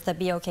challenges the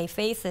the BOK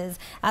faces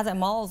as it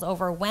mulls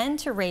over when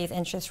to raise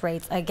interest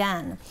rates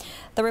again.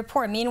 The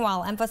report,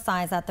 meanwhile,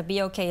 emphasized that the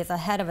BOK is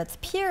ahead of its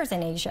peers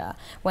in Asia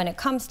when it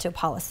comes to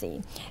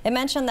policy. It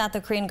mentioned that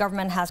the Korean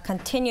government has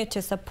continued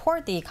to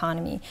support the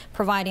economy,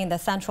 providing the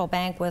central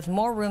bank with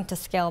more room to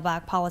scale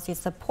back policy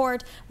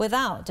support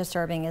without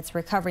disturbing its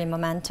recovery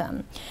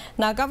momentum.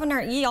 Now,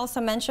 Governor Lee also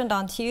mentioned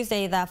on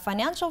Tuesday that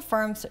financial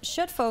firms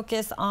should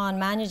focus on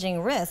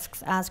managing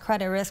risks, as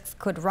credit risks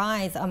could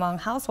rise among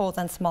households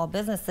and small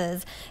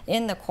businesses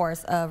in the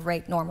course of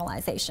rate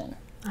normalization.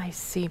 I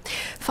see.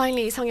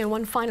 Finally, Sung-Yeon,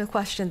 one final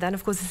question then.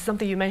 Of course, this is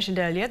something you mentioned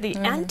earlier. The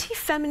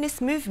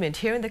anti-feminist movement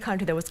here in the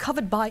country that was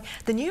covered by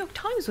the New York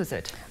Times, was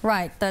it?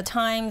 Right. The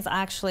Times,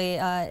 actually,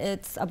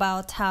 it's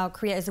about how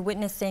Korea is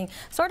witnessing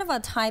sort of a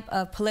type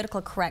of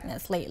political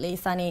correctness lately,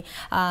 Sunny.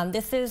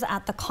 This is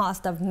at the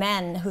cost of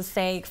men who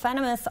say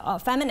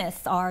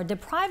feminists are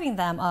depriving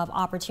them of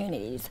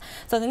opportunities.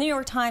 So the New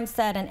York Times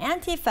said an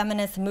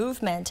anti-feminist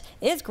movement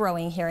is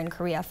growing here in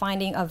Korea,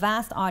 finding a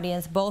vast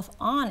audience both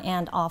on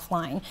and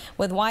offline,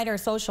 with wider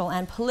social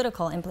and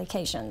political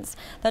implications.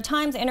 The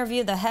Times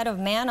interviewed the head of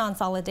Man on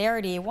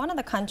Solidarity, one of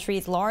the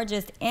country's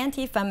largest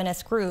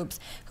anti-feminist groups,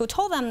 who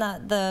told them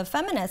that the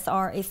feminists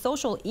are a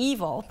social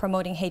evil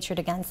promoting hatred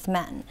against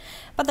men.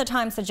 But the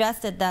Times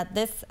suggested that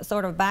this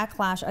sort of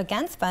backlash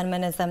against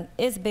feminism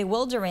is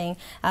bewildering,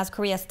 as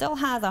Korea still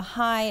has a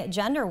high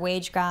gender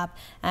wage gap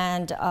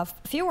and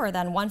fewer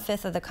than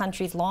 1/5 of the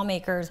country's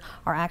lawmakers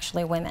are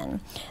actually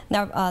women.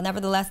 Now,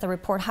 nevertheless, the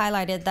report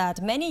highlighted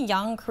that many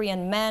young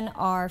Korean men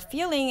are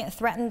feeling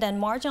threatened and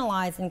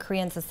marginalized in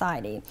Korean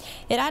society.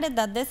 It added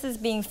that this is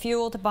being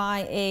fueled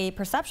by a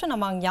perception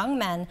among young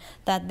men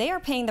that they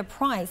are paying the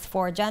price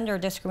for gender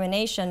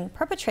discrimination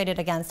perpetrated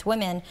against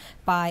women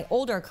by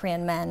older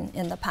Korean men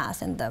in the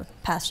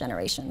past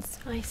generations.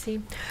 I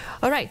see.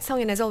 All right,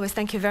 Sung-Yeon, as always,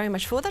 thank you very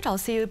much for that. I'll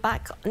see you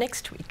back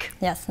next week.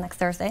 Yes, next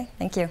Thursday.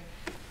 Thank you.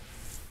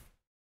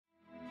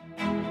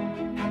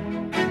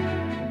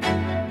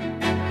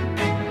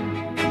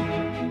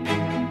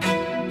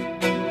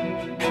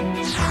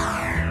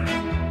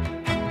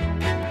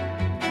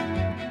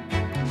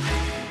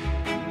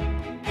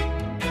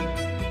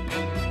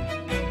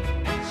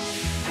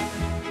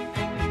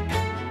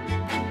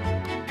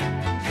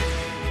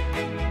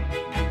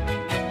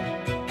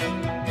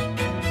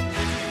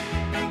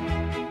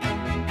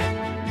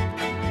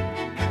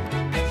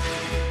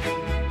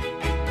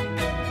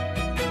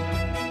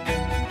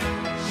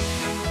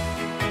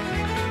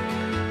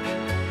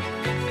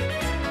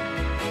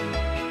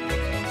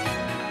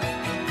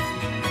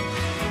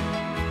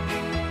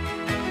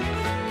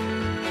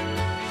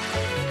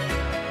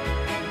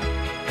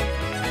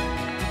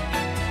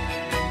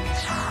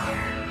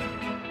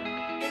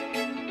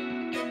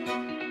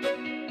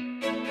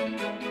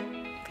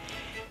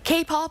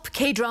 K-pop,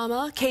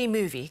 K-drama,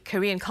 K-movie.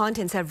 Korean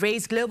contents have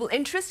raised global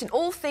interest in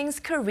all things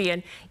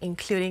Korean,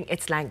 including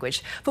its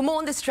language. For more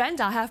on this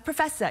trend, I have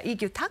Professor Lee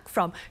Gyu-tak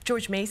from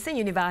George Mason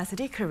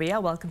University,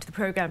 Korea. Welcome to the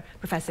program,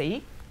 Professor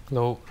Lee.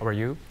 Hello, how are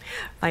you?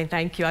 Fine,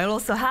 thank you. I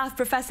also have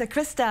Professor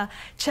Krista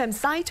Chem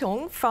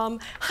Saitong from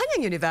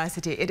Hanyang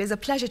University. It is a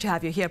pleasure to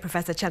have you here,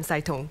 Professor Chem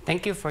Saitong.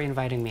 Thank you for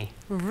inviting me.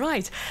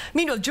 Right.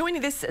 Meanwhile,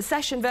 joining this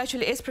session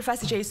virtually is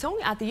Professor Jae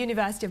Song at the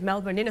University of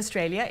Melbourne in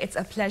Australia. It's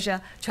a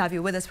pleasure to have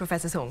you with us,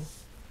 Professor Song.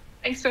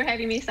 Thanks for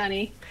having me,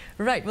 Sunny.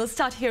 Right, we'll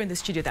start here in the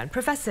studio then.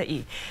 Professor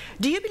Lee,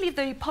 do you believe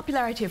the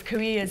popularity of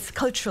Korea's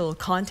cultural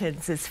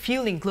contents is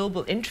fueling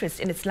global interest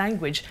in its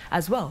language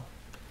as well?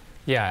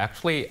 Yeah,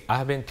 actually, I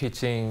have been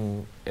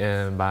teaching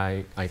in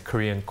my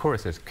Korean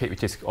courses,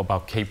 which is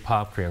about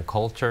K-pop, Korean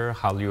culture,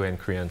 Hallyu, and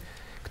Korean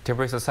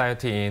contemporary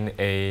society in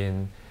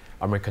an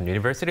American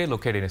university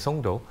located in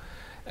Songdo.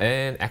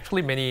 And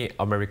actually, many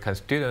American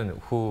students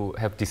who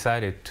have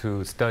decided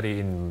to study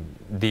in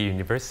the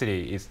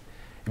university is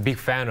a big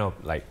fan of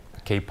like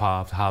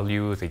K-pop,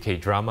 Hallyu, the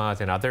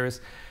K-dramas, and others.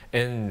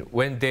 And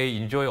when they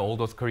enjoy all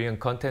those Korean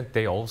content,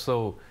 they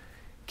also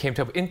came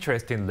to have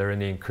interest in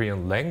learning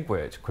Korean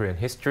language, Korean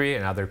history,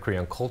 and other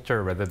Korean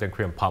culture rather than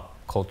Korean pop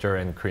culture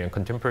and Korean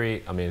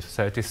contemporary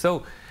society.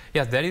 So,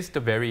 yeah, that is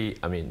the very,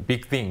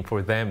 big thing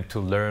for them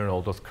to learn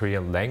all those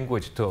Korean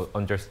language to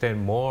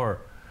understand more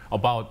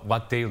about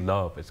what they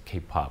love as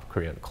K-pop,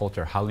 Korean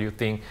culture, Hallyu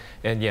thing.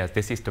 And yes,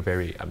 this is the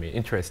very,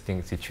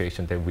 interesting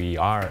situation that we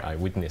are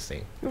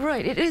witnessing.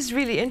 Right, it is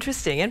really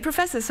interesting. And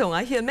Professor Song,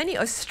 I hear many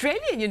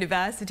Australian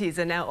universities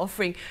are now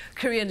offering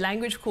Korean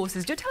language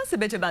courses. Do tell us a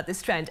bit about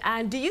this trend.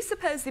 And do you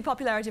suppose the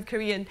popularity of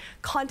Korean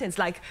contents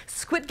like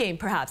Squid Game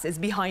perhaps is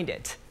behind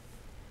it?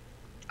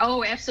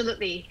 Oh,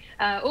 absolutely.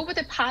 Over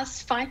the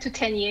past 5 to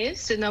 10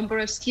 years, the number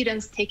of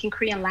students taking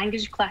Korean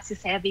language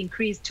classes have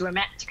increased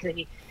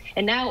dramatically.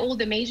 And now all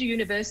the major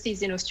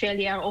universities in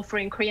Australia are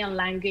offering Korean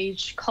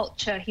language,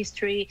 culture,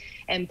 history,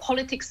 and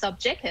politics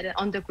subject at an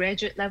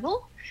undergraduate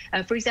level.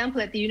 For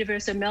example, at the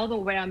University of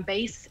Melbourne, where I'm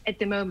based at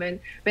the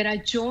moment, when I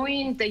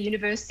joined the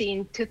university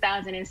in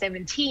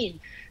 2017,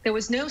 there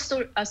was no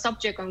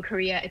subject on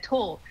Korea at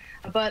all.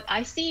 But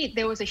I see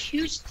there was a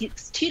huge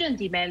student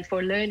demand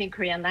for learning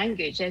Korean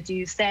language, as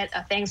you said,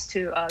 thanks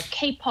to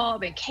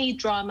K-pop and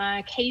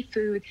K-drama,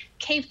 K-food,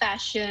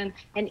 K-fashion,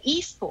 and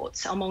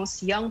esports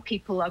amongst young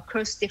people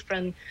across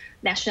different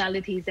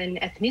nationalities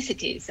and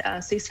ethnicities.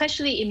 So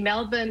especially in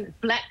Melbourne,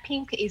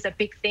 Blackpink is a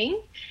big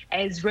thing,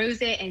 as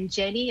Rose and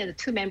Jennie, the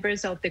two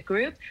members of the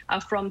group,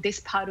 are from this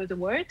part of the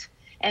world.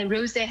 And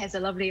Rose has a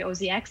lovely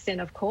Aussie accent,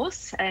 of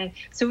course.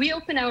 So we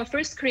opened our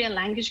first Korean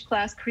language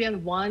class,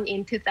 Korean 1,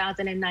 in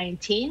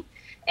 2019.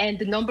 And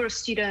the number of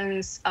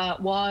students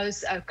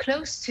was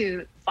close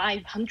to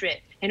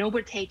 500 and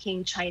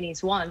overtaking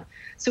Chinese 1.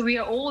 So we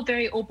are all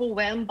very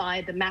overwhelmed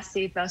by the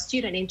massive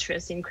student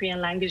interest in Korean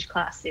language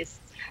classes.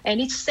 And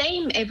it's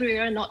same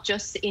everywhere, not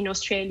just in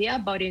Australia,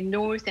 but in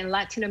North and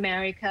Latin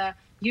America,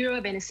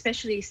 Europe, and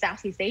especially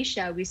Southeast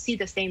Asia. We see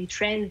the same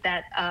trend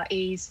that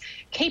is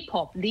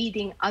K-pop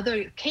leading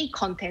other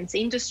K-contents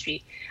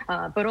industry,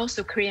 but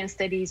also Korean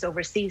studies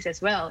overseas as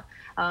well.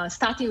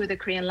 Starting with the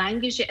Korean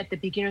language at the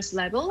beginner's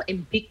level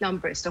in big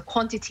numbers, the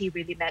quantity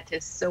really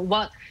matters. So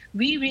what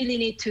we really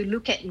need to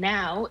look at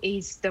now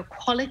is the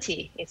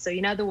quality. So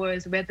in other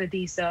words, whether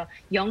these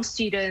young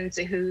students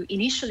who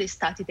initially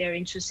started their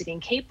interest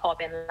in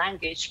K-pop and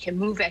language can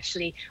move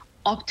actually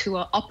up to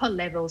upper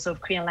levels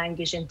of Korean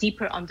language and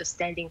deeper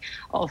understanding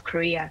of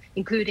Korea,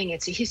 including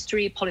its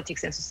history,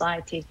 politics, and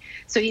society.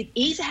 So it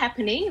is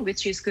happening,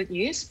 which is good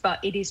news,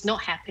 but it is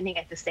not happening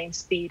at the same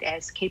speed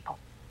as K-pop.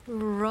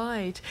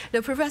 Right.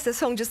 Now, Professor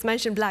Song just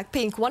mentioned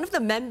Blackpink. One of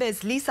the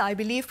members, Lisa, I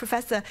believe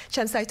Professor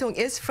Cham Sai-tong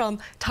is from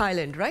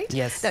Thailand, right?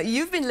 Yes. Now,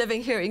 you've been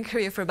living here in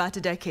Korea for about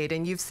a decade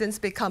and you've since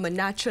become a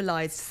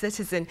naturalized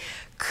citizen.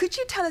 Could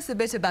you tell us a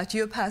bit about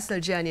your personal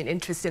journey and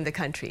interest in the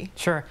country?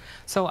 Sure.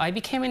 So I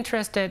became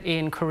interested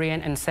in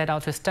Korean and set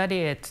out to study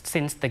it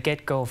since the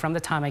get-go, from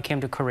the time I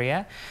came to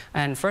Korea.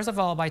 And first of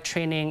all, by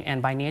training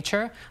and by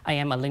nature, I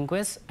am a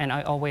linguist and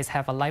I always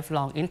have a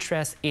lifelong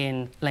interest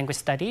in language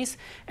studies.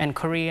 And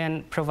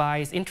Korean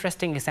provides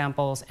interesting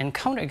examples and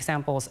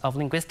counterexamples of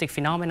linguistic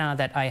phenomena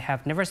that I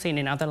have never seen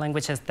in other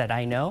languages that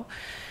I know.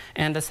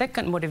 And the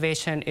second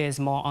motivation is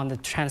more on the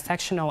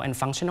transactional and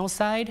functional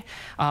side.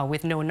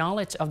 With no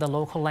knowledge of the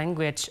local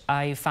language,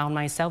 I found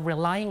myself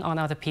relying on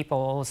other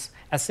people's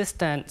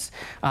assistance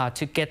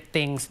to get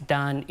things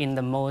done in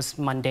the most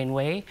mundane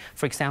way.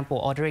 For example,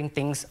 ordering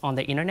things on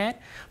the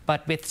internet.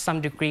 But with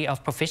some degree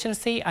of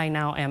proficiency, I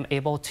now am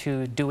able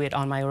to do it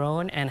on my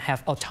own and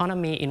have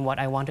autonomy in what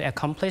I want to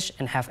accomplish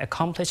and have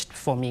accomplished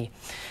for me.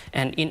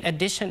 And in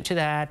addition to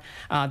that,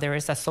 there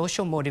is a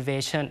social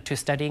motivation to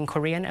studying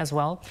Korean as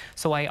well.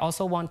 So I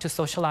also want to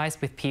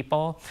socialize with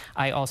people.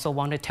 I also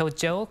want to tell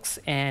jokes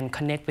and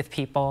connect with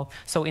people.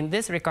 So in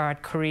this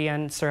regard,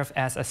 Korean serves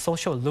as a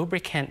social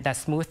lubricant that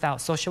smooths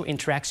out social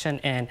interaction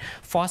and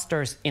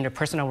fosters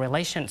interpersonal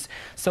relations.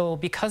 So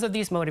because of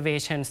these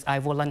motivations, I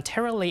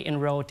voluntarily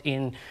enrolled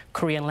in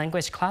Korean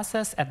language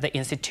classes at the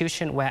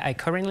institution where I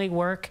currently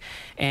work.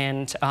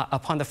 And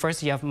upon the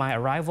first year of my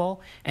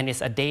arrival, and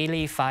it's a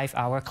daily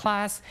 5-hour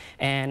class,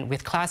 and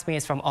with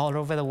classmates from all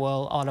over the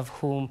world, all of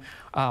whom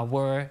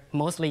were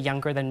mostly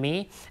younger than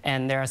me.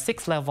 And there are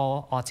 6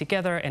 levels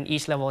altogether, and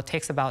each level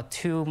takes about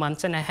 2.5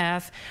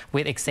 months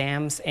with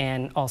exams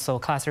and also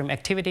classroom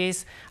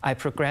activities. I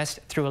progressed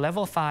through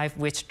level 5,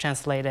 which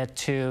translated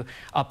to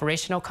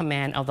operational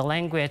command of the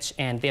language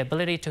and the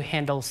ability to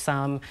handle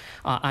some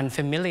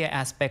unfamiliar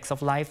aspects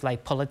of life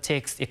like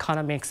politics,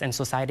 economics, and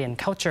society and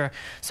culture.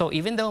 So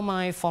even though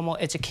my formal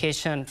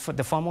education for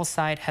the formal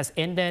side has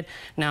ended,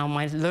 now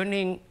my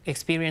learning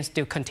experience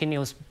still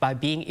continues by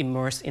being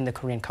immersed in the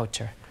Korean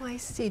culture. Oh, I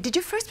see. Did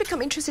you first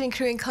become interested in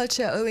Korean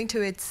culture owing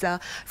to its,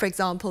 for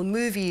example,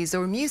 movies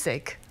or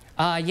music?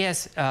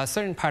 Yes, a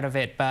certain part of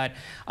it, but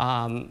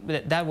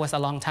that was a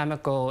long time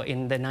ago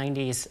in the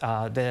 90s,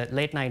 the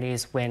late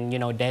 90s, when, you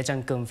know,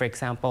 Daejanggeum, for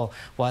example,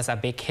 was a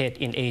big hit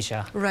in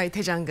Asia. Right,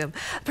 Daejanggeum.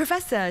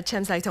 Professor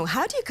Cham Sai-tong,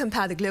 how do you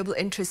compare the global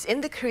interest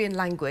in the Korean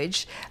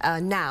language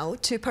now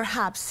to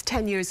perhaps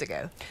 10 years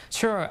ago?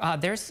 Sure,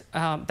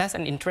 that's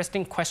an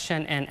interesting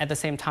question and at the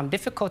same time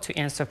difficult to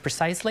answer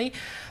precisely.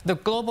 The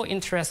global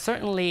interest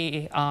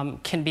certainly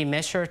can be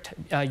measured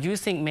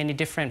using many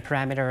different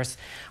parameters.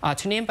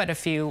 To name but a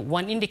few,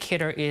 one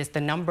indicator is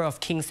the number of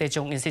King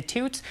Sejong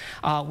Institutes,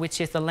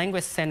 which is the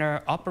language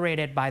center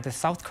operated by the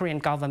South Korean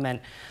government.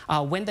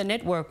 When the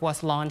network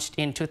was launched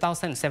in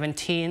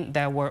 2017,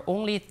 there were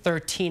only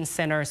 13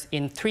 centers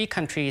in 3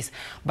 countries,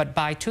 but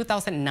by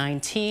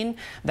 2019,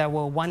 there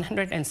were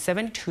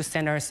 172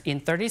 centers in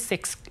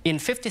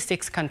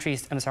 56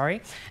 countries,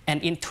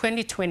 and in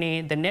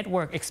 2020, the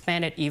network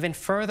expanded even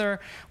further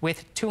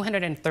with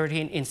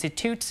 213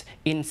 institutes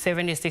in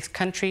 76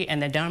 countries,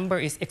 and the number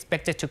is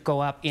expected to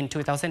go up in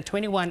 2021.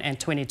 2021 and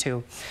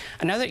 22.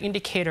 Another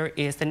indicator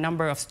is the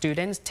number of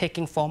students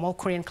taking formal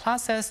Korean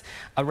classes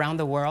around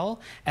the world.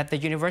 At the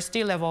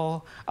university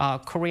level,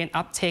 Korean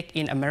uptake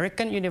in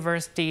American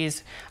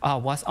universities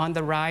was on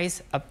the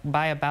rise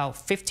by about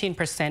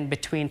 15%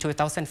 between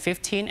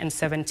 2015 and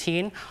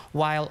 17,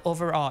 while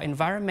overall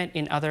enrollment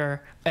in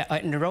other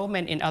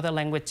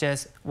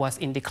languages was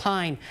in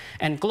decline.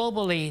 And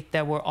globally,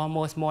 there were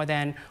almost more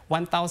than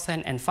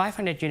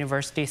 1,500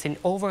 universities in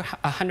over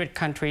 100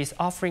 countries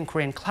offering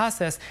Korean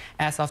classes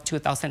as of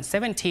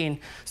 2017.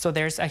 So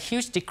there's a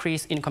huge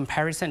decrease in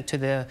comparison to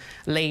the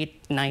late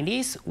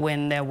 90s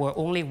when there were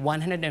only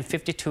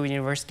 152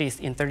 universities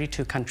in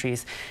 32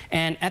 countries.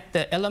 And at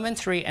the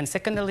elementary and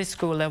secondary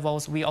school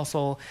levels, we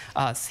also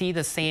see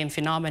the same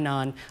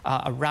phenomenon,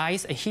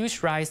 a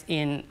huge rise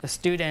in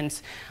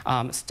students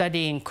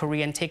studying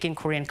Korean, taking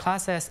Korean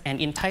classes. And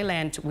in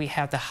Thailand, we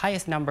have the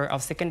highest number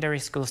of secondary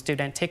school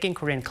students taking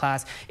Korean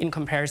class in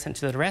comparison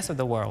to the rest of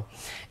the world.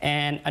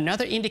 And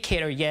another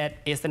indicator yet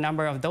is the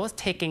number of those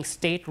taking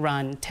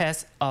state-run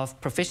tests of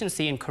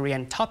proficiency in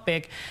Korean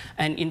topic.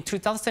 And in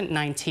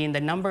 2019,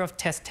 the number of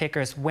test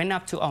takers went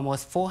up to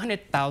almost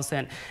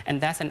 400,000,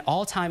 and that's an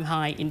all-time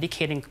high,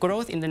 indicating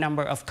growth in the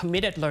number of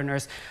committed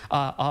learners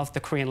of the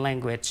Korean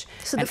language.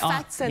 So the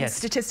facts and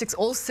statistics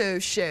also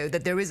show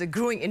that there is a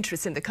growing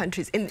interest in the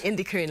countries in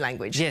the Korean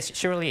language. Yes,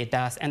 surely it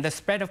does. And the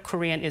spread of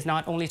Korean is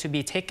not only to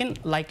be taken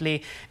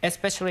lightly,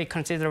 especially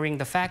considering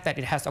the fact that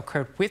it has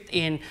occurred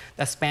within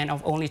the span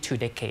of only 2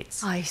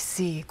 decades. I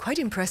see. Quite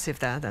impressive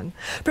there then.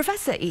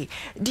 Professor Lee,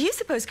 do you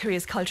suppose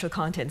Korea's cultural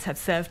contents have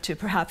served to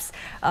perhaps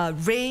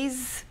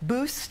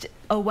boost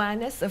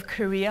awareness of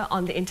Korea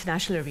on the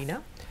international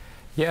arena?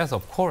 Yes,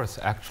 of course.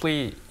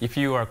 Actually, if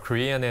you are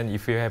Korean and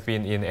if you have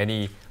been in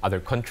any other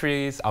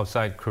countries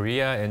outside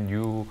Korea, and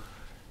you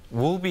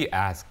will be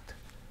asked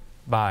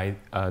by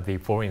the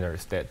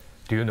foreigners that,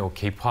 do you know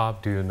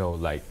K-pop? Do you know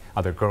like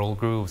other girl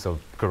groups or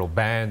girl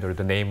band, or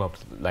the name of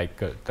like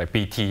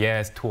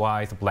BTS,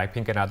 Twice,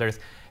 Blackpink and others?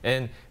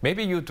 And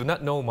maybe you do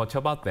not know much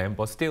about them,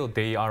 but still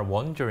they are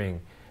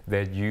wondering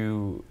that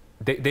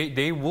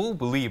they will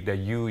believe that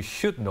you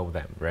should know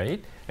them,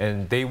 right?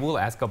 And they will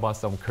ask about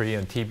some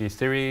Korean TV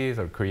series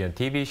or Korean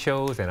TV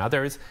shows and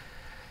others.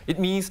 It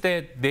means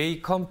that they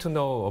come to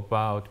know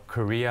about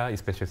Korea,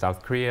 especially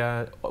South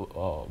Korea,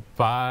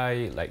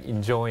 by like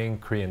enjoying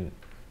Korean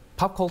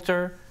pop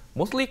culture,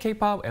 mostly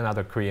K-pop and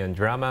other Korean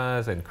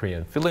dramas and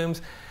Korean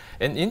films.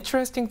 An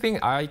interesting thing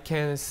I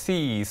can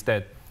see is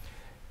that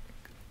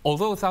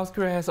although South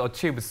Korea has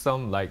achieved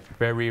some like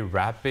very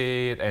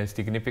rapid and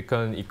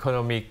significant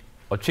economic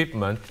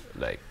achievement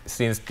like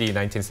since the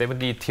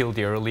 1970s till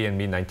the early and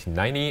mid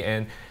 1990s,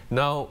 and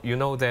now you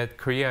know that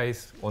Korea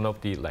is one of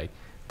the like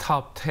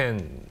top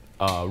 10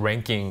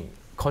 ranking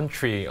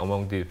country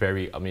among the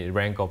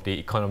rank of the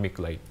economic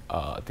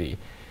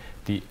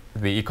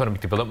the economic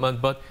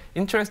development. But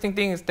interesting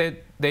thing is that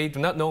they do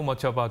not know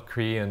much about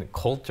Korean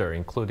culture,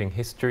 including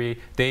history.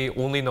 They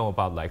only know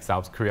about like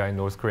South Korea and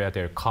North Korea,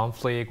 their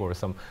conflict or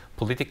some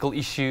political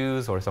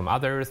issues or some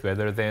others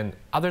rather than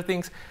other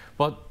things.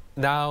 But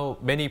now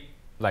many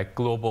like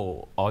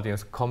global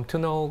audience come to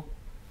know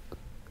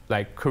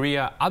like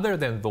Korea other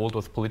than all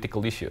those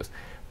political issues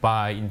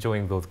by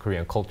enjoying those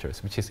Korean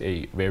cultures, which is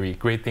a very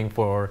great thing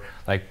for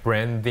like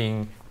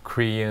branding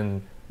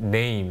Korean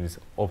names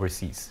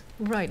overseas.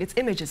 Right, its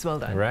image as well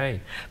then.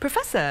 Right.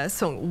 Professor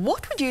Song,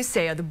 what would you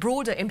say are the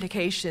broader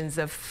implications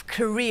of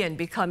Korean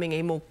becoming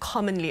a more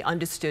commonly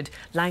understood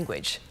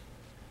language?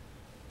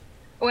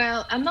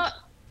 Well, I'm not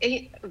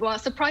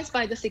surprised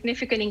by the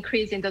significant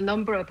increase in the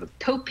number of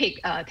topic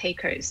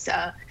takers.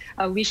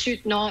 We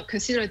should not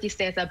consider this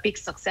as a big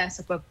success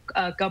of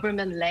a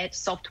government-led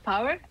soft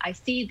power. I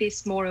see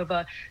this more of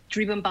a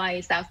driven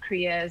by South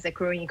Korea's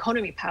growing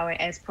economic power,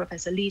 as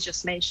Professor Lee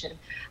just mentioned,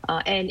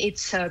 and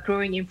its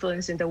growing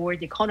influence in the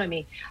world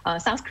economy.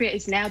 South Korea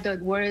is now the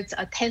world's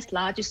 10th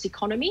largest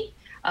economy.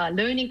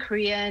 Learning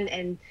Korean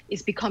and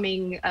is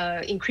becoming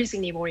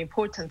increasingly more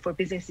important for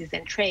businesses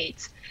and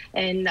trades.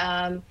 And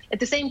at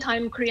the same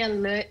time,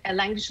 Korean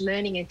language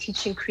learning and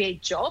teaching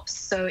create jobs.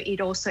 So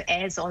it also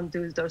adds on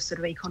to those sort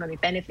of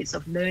economic benefits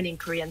of learning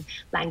Korean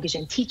language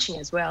and teaching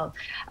as well.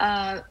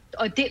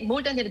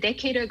 More than a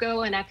decade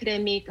ago, an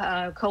academic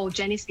called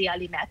Janice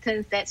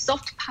Liali-Matten said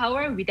soft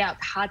power without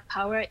hard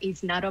power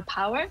is not a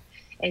power.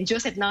 And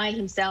Joseph Nye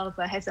himself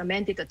has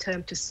amended the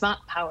term to smart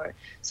power.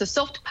 So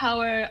soft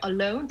power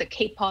alone, the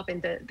K-pop and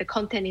the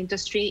content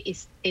industry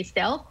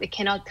itself, it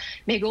cannot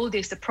make all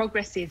these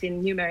progresses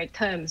in numeric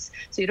terms.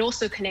 So it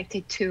also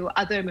connected to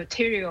other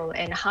material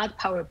and hard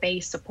power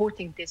base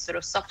supporting this sort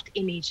of soft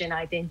image and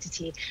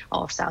identity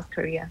of South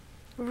Korea.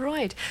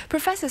 Right.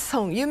 Professor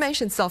Song, you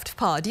mentioned soft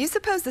power. Do you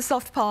suppose the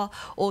soft power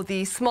or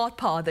the smart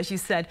power that you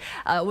said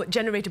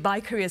generated by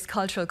Korea's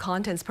cultural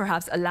contents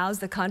perhaps allows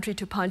the country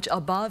to punch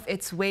above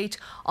its weight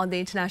on the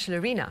international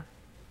arena?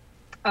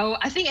 Oh,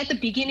 I think at the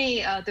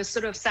beginning, the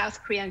sort of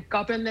South Korean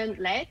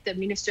government-led, the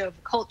Ministry of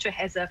Culture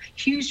has a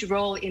huge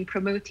role in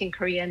promoting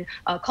Korean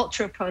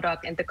cultural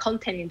product and the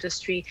content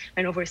industry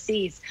and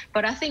overseas.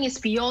 But I think it's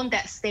beyond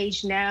that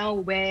stage now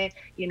where,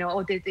 you know,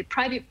 all the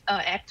private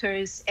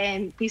actors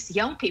and these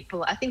young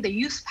people, I think the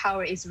youth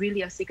power is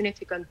really a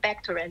significant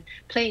factor and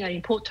playing an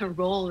important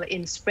role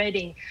in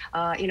spreading,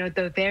 you know,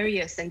 the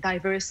various and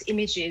diverse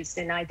images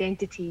and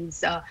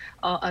identities,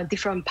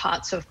 different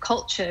parts of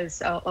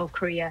cultures of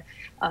Korea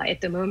at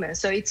the moment.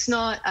 So it's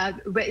not,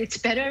 it's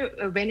better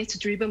when it's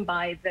driven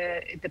by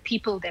the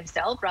people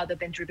themselves rather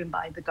than driven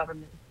by the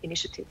government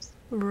initiatives.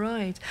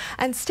 Right.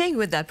 And staying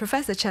with that,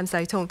 Professor Cham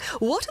Sai-tong,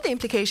 what are the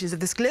implications of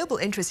this global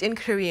interest in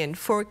Korean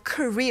for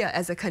Korea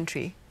as a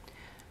country?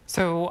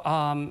 So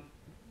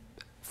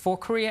for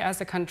Korea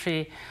as a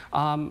country,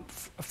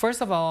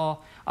 first of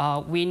all,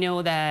 we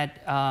know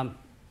that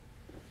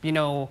you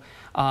know,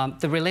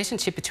 the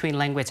relationship between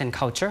language and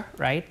culture,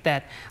 right?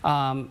 That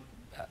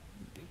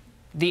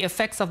the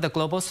effects of the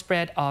global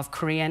spread of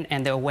Korean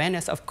and the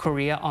awareness of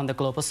Korea on the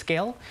global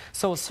scale.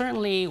 So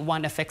certainly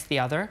one affects the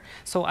other.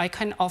 So I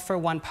can offer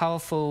one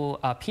powerful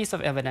piece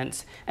of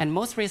evidence. And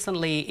most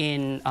recently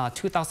in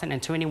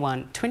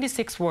 2021,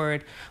 26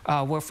 words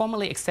were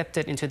formally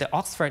accepted into the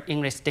Oxford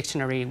English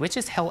Dictionary, which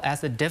is held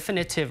as the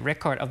definitive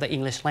record of the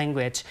English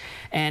language.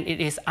 And it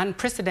is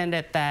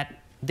unprecedented that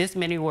this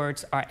many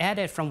words are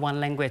added from one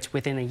language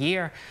within a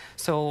year.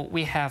 So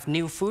we have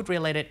new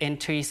food-related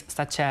entries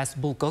such as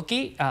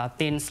bulgogi,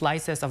 thin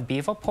slices of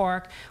beef or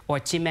pork, or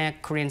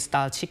jimek,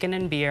 Korean-style chicken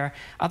and beer.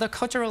 Other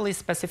culturally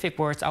specific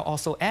words are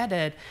also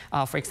added.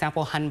 For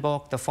example,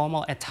 hanbok, the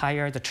formal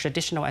attire, the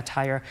traditional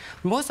attire.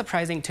 Most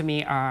surprising to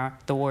me are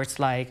the words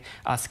like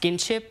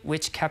skinship,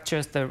 which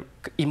captures the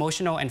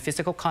emotional and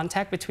physical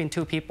contact between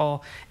two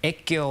people,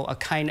 ekkyo, a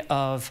kind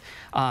of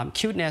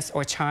cuteness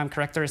or charm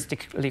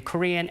characteristically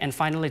Korean, and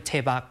finally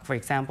daebak, for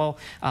example,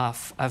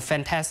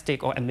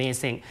 fantastic or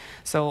amazing.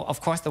 So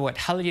of course the word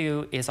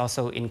hallyu is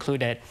also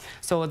included.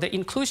 So the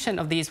inclusion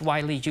of these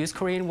widely used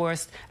Korean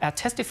words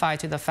testify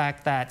to the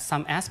fact that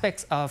some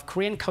aspects of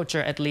Korean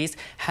culture at least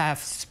have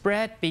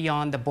spread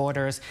beyond the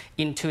borders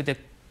into the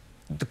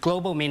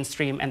global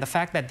mainstream, and the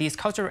fact that these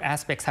cultural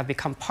aspects have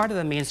become part of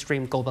the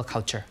mainstream global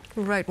culture.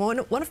 Right. One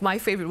of my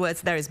favorite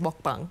words there is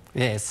mukbang.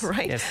 Yes.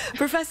 Right. Yes.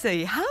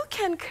 Professor, how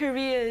can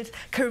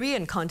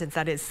Korean content,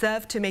 that is,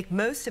 serve to make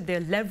most of their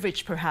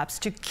leverage, perhaps,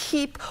 to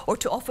keep or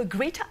to offer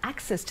greater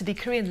access to the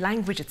Korean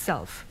language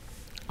itself?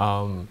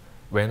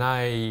 When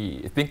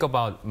I think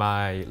about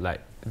my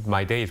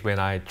days when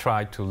I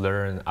tried to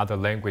learn other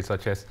languages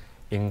such as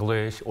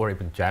English or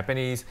even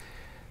Japanese,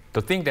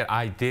 the thing that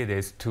I did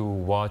is to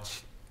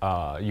watch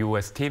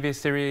US TV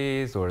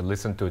series or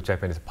listen to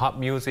Japanese pop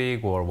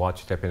music or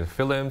watch Japanese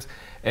films.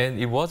 And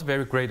it was a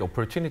very great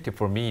opportunity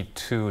for me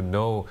to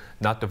know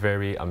not the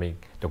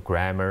the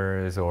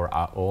grammars or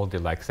all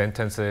the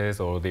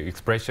sentences or the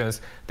expressions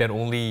that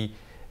only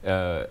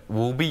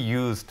will be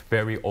used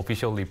very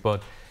officially.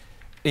 But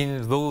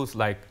in those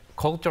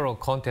cultural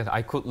content,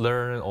 I could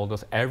learn all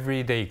those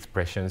everyday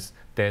expressions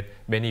that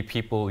many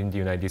people in the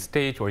United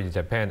States or in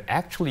Japan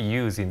actually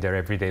use in their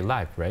everyday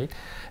life, right?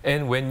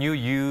 And when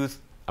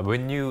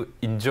you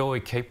enjoy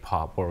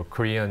K-pop or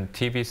Korean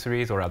TV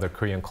series or other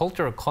Korean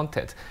cultural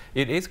content,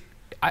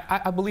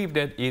 I believe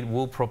that it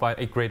will provide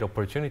a great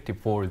opportunity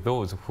for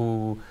those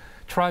who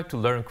try to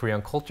learn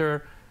Korean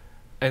culture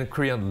and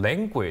Korean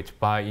language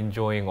by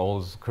enjoying all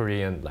those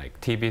Korean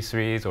TV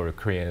series or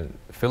Korean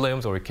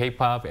films or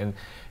K-pop, and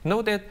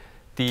know that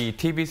the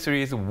TV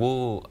series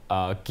will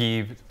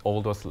give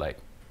all those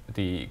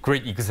the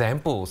great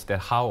examples that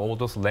how all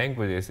those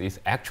languages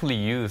is actually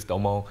used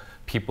among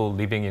people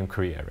living in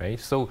Korea, right?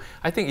 So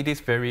I think it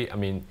is very,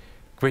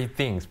 great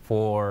things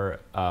for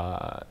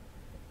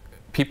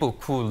people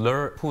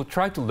who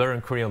try to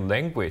learn Korean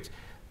language,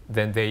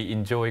 then they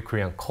enjoy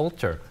Korean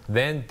culture,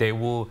 then they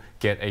will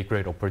get a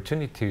great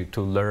opportunity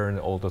to learn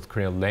all those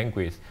Korean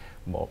language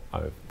more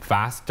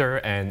faster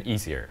and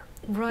easier.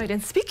 Right,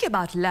 and speaking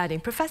about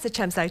learning, Professor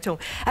Cham Sai-tong,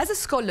 as a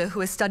scholar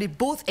who has studied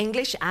both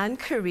English and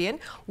Korean,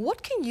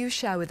 what can you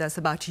share with us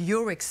about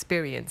your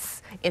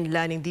experience in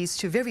learning these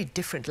two very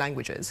different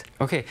languages?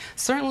 Okay,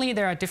 certainly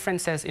there are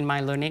differences in my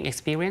learning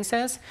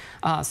experiences.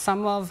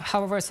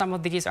 However, some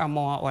of these are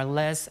more or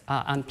less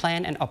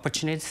unplanned and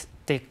opportunistic,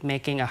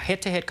 making a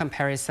head-to-head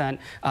comparison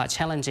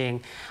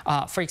challenging.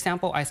 For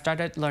example, I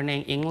started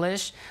learning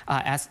English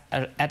at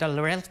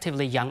a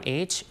relatively young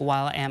age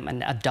while I am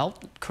an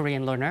adult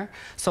Korean learner.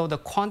 So the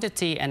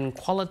quantity and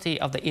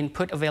quality of the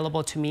input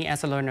available to me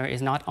as a learner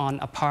is not on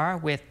a par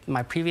with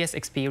my previous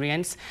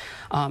experience.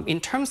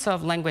 In terms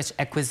of language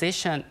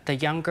acquisition, the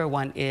younger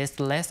one is,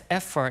 the less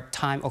effort,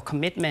 time, or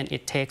commitment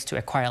it takes to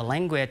acquire a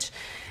language.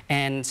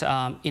 And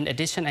in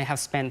addition, I have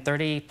spent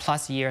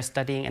 30+ years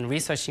studying and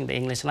researching the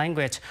English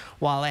language,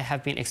 while I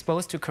have been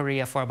exposed to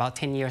Korea for about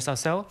 10 years or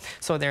so.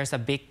 So there's a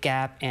big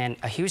gap and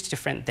a huge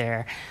difference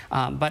there.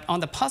 But on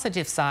the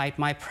positive side,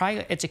 my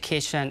prior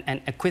education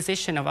and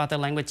acquisition of other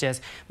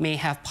languages may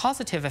have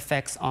positive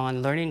effects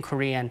on learning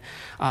Korean.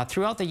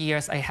 Throughout the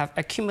years, I have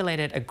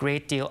accumulated a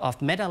great deal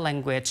of meta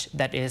language,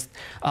 that is,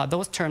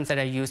 those terms that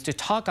I use to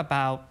talk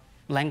about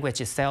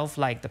language itself,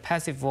 like the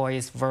passive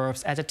voice,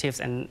 verbs, adjectives,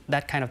 and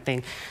that kind of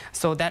thing.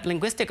 So that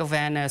linguistic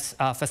awareness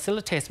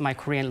facilitates my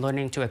Korean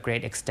learning to a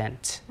great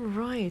extent.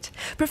 Right.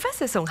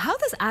 Professor Song, how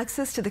does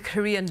access to the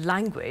Korean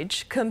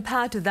language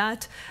compare to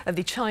that of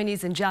the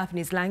Chinese and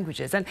Japanese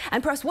languages? And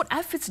perhaps what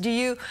efforts do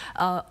you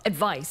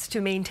advise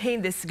to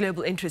maintain this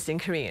global interest in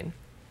Korean?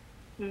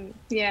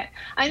 Yeah,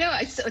 I know,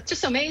 it's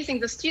just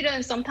amazing. The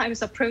students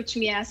sometimes approach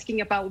me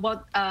asking about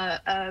what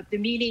the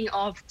meaning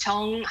of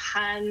정,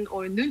 han,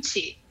 or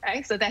nunchi,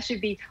 right? So that should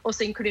be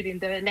also included in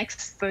the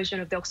next version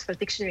of the Oxford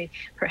Dictionary,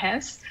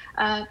 perhaps.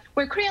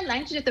 Where Korean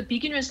language at the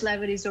beginner's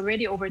level is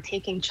already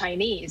overtaking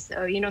Chinese.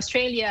 In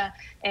Australia,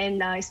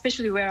 and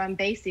especially where I'm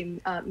based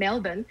in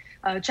Melbourne,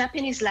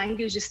 Japanese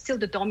language is still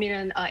the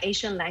dominant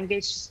Asian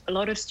language a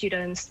lot of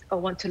students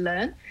want to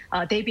learn.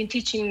 They've been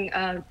teaching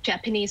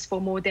Japanese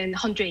for more than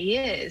 100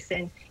 years.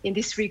 And in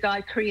this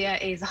regard, Korea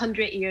is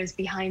 100 years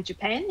behind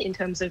Japan in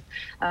terms of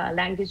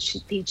language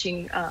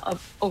teaching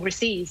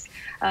overseas.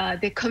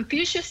 The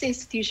Confucius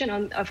Institution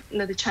on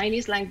the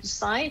Chinese language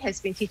side has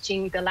been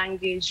teaching the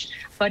language,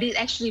 but it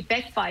actually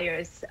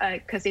backfires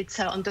because it's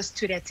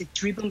understood as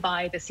driven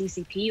by the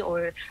CCP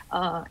or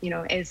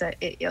as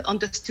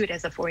understood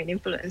as a foreign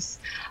influence.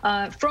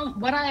 From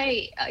what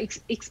I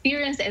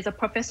experienced as a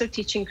professor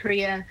teaching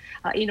Korea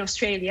in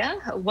Australia,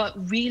 what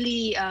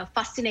really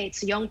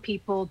fascinates young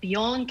people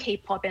beyond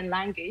K-pop and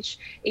language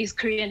is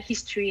Korean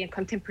history and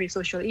contemporary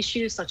social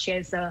issues such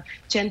as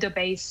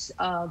gender-based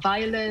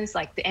violence,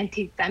 like the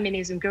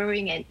anti-feminism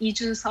growing and Lee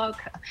Jun-suk,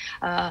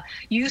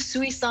 youth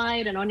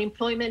suicide and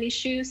unemployment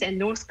issues, and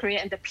North Korea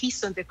and the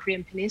peace on the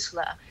Korean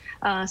Peninsula.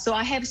 So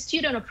I have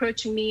students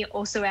approaching me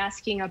also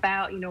asking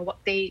about, what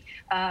they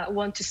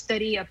want to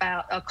study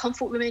about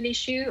comfort women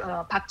issue,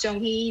 Park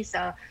Jung-hee's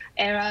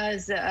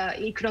era's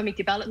economic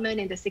development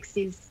in the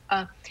 60s,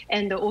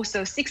 and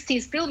also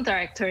 60s film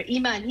director Lee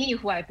Man-hee,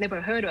 who I've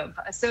never heard of.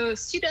 So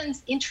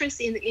students'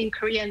 interest in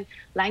Korean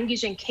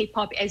language and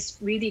K-pop is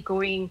really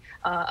going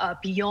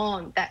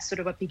beyond that sort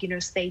of a beginner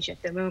stage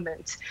at the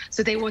moment.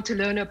 So they want to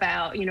learn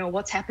about,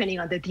 what's happening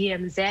on the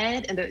DMZ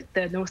and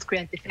the North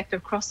Korean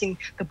defector crossing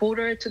the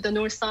border to the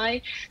north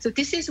side. So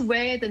this is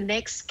where the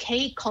next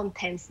K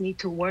contents need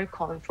to work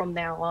on from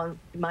now on,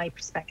 in my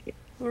perspective.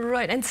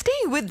 Right, and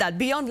staying with that,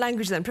 beyond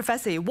language then,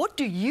 Professor, what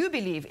do you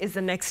believe is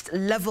the next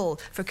level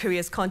for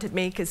Korea's content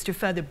makers to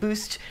further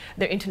boost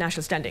their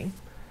international standing?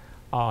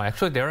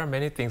 Actually, there are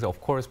many things,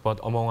 of course, but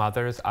among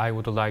others, I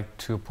would like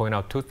to point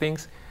out two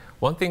things.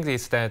 One thing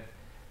is that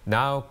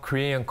now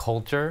Korean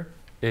culture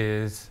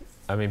is,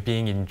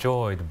 being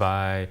enjoyed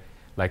by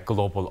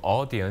global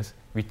audience,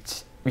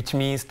 which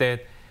means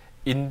that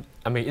in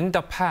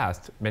the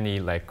past, many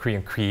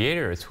Korean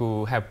creators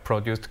who have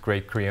produced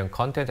great Korean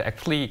content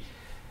actually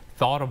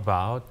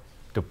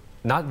did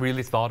not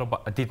really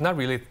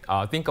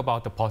think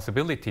about the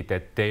possibility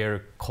that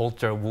their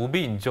culture will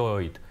be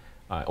enjoyed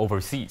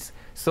overseas.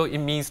 So it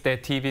means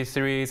that TV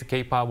series,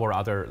 K-pop, or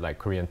other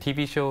Korean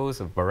TV shows,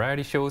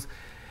 variety shows,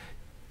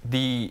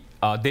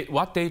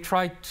 what they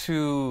try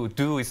to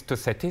do is to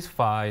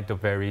satisfy the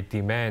very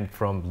demand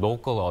from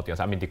local audience,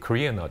 the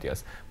Korean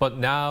audience. But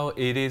now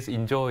it is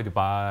enjoyed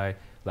by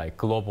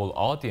global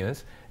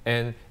audience,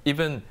 and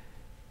even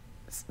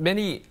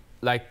many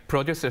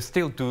producers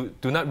still do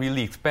not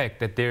really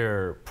expect that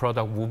their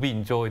product will be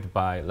enjoyed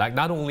by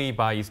not only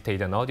by East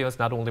Asian audience,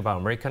 not only by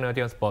American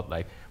audience, but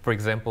for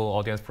example,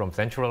 audience from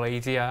Central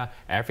Asia,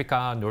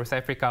 Africa, North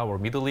Africa, or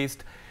Middle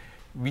East,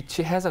 which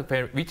has a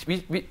very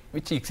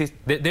which exists.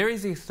 There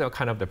is a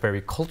kind of the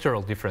very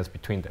cultural difference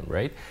between them,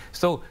 right?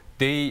 So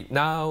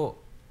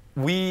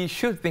we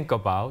should think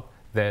about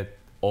that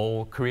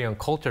all Korean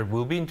culture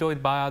will be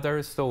enjoyed by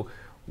others. So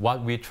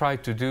what we try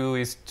to do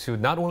is to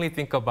not only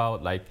think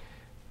about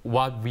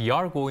what we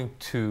are going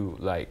to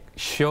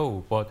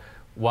show, but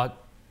what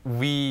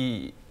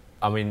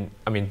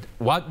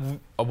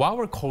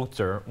our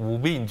culture will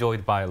be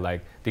enjoyed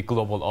by the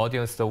global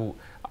audience. So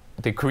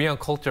the Korean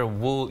culture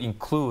will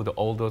include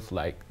all those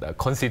the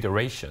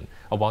consideration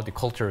about the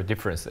cultural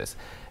differences.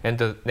 And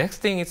the next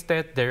thing is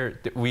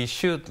that we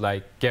should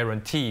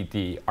guarantee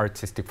the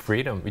artistic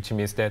freedom, which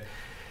means that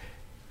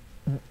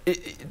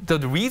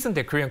the reason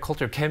that Korean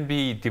culture can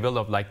be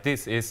developed like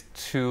this is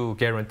to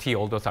guarantee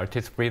all those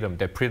artistic freedom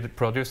that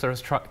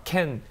producers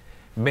can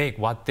make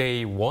what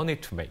they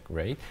wanted to make,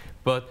 right?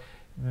 But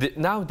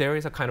now there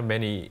is a kind of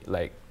many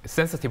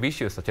sensitive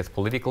issues such as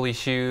political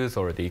issues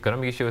or the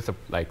economic issues,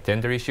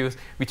 gender issues,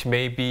 which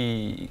may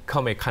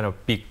become a kind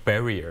of big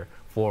barrier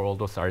for all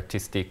those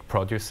artistic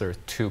producers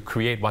to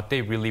create what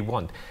they really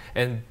want.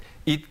 And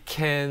it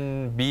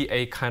can be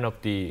a kind of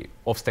the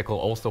obstacle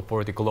also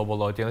for the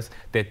global audience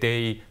that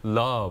they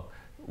love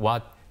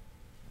what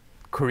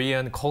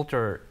Korean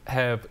culture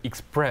have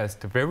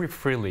expressed very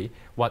freely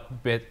what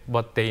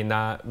they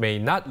may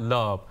not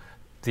love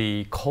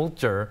the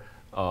culture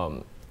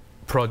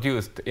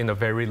produced in a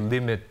very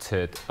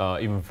limited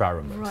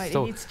environment. Right,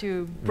 so, it needs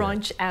to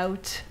branch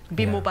out,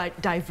 be more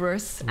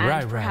diverse,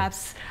 and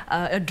perhaps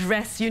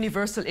address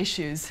universal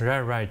issues.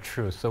 Right,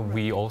 true. So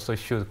we also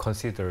should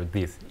consider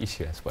this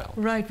issue as well.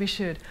 Right, we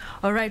should.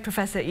 All right,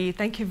 Professor Yi,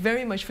 thank you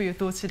very much for your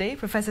thoughts today.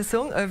 Professor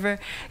Song over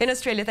in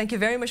Australia, thank you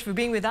very much for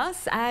being with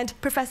us. And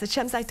Professor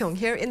Chem Sai-tong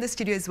here in the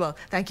studio as well.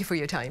 Thank you for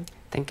your time.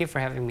 Thank you for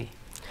having me.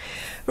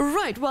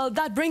 Right, well,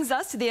 that brings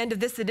us to the end of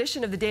this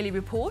edition of the Daily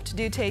Report.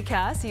 Do take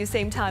care. See you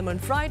same time on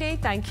Friday.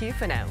 Thank you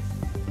for now.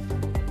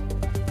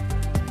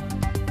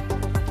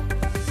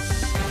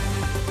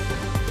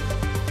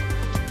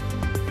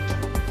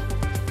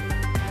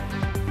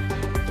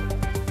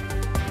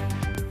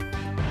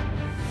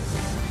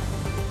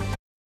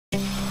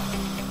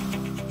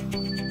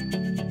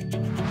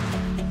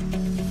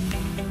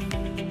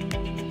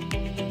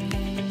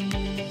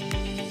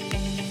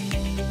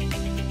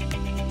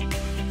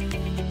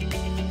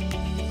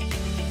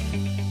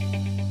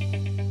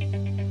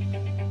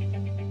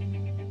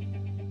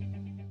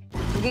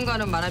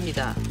 누군가는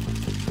말합니다.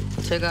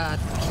 제가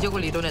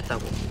기적을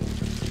이뤄냈다고.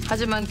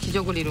 하지만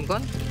기적을 이룬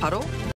건 바로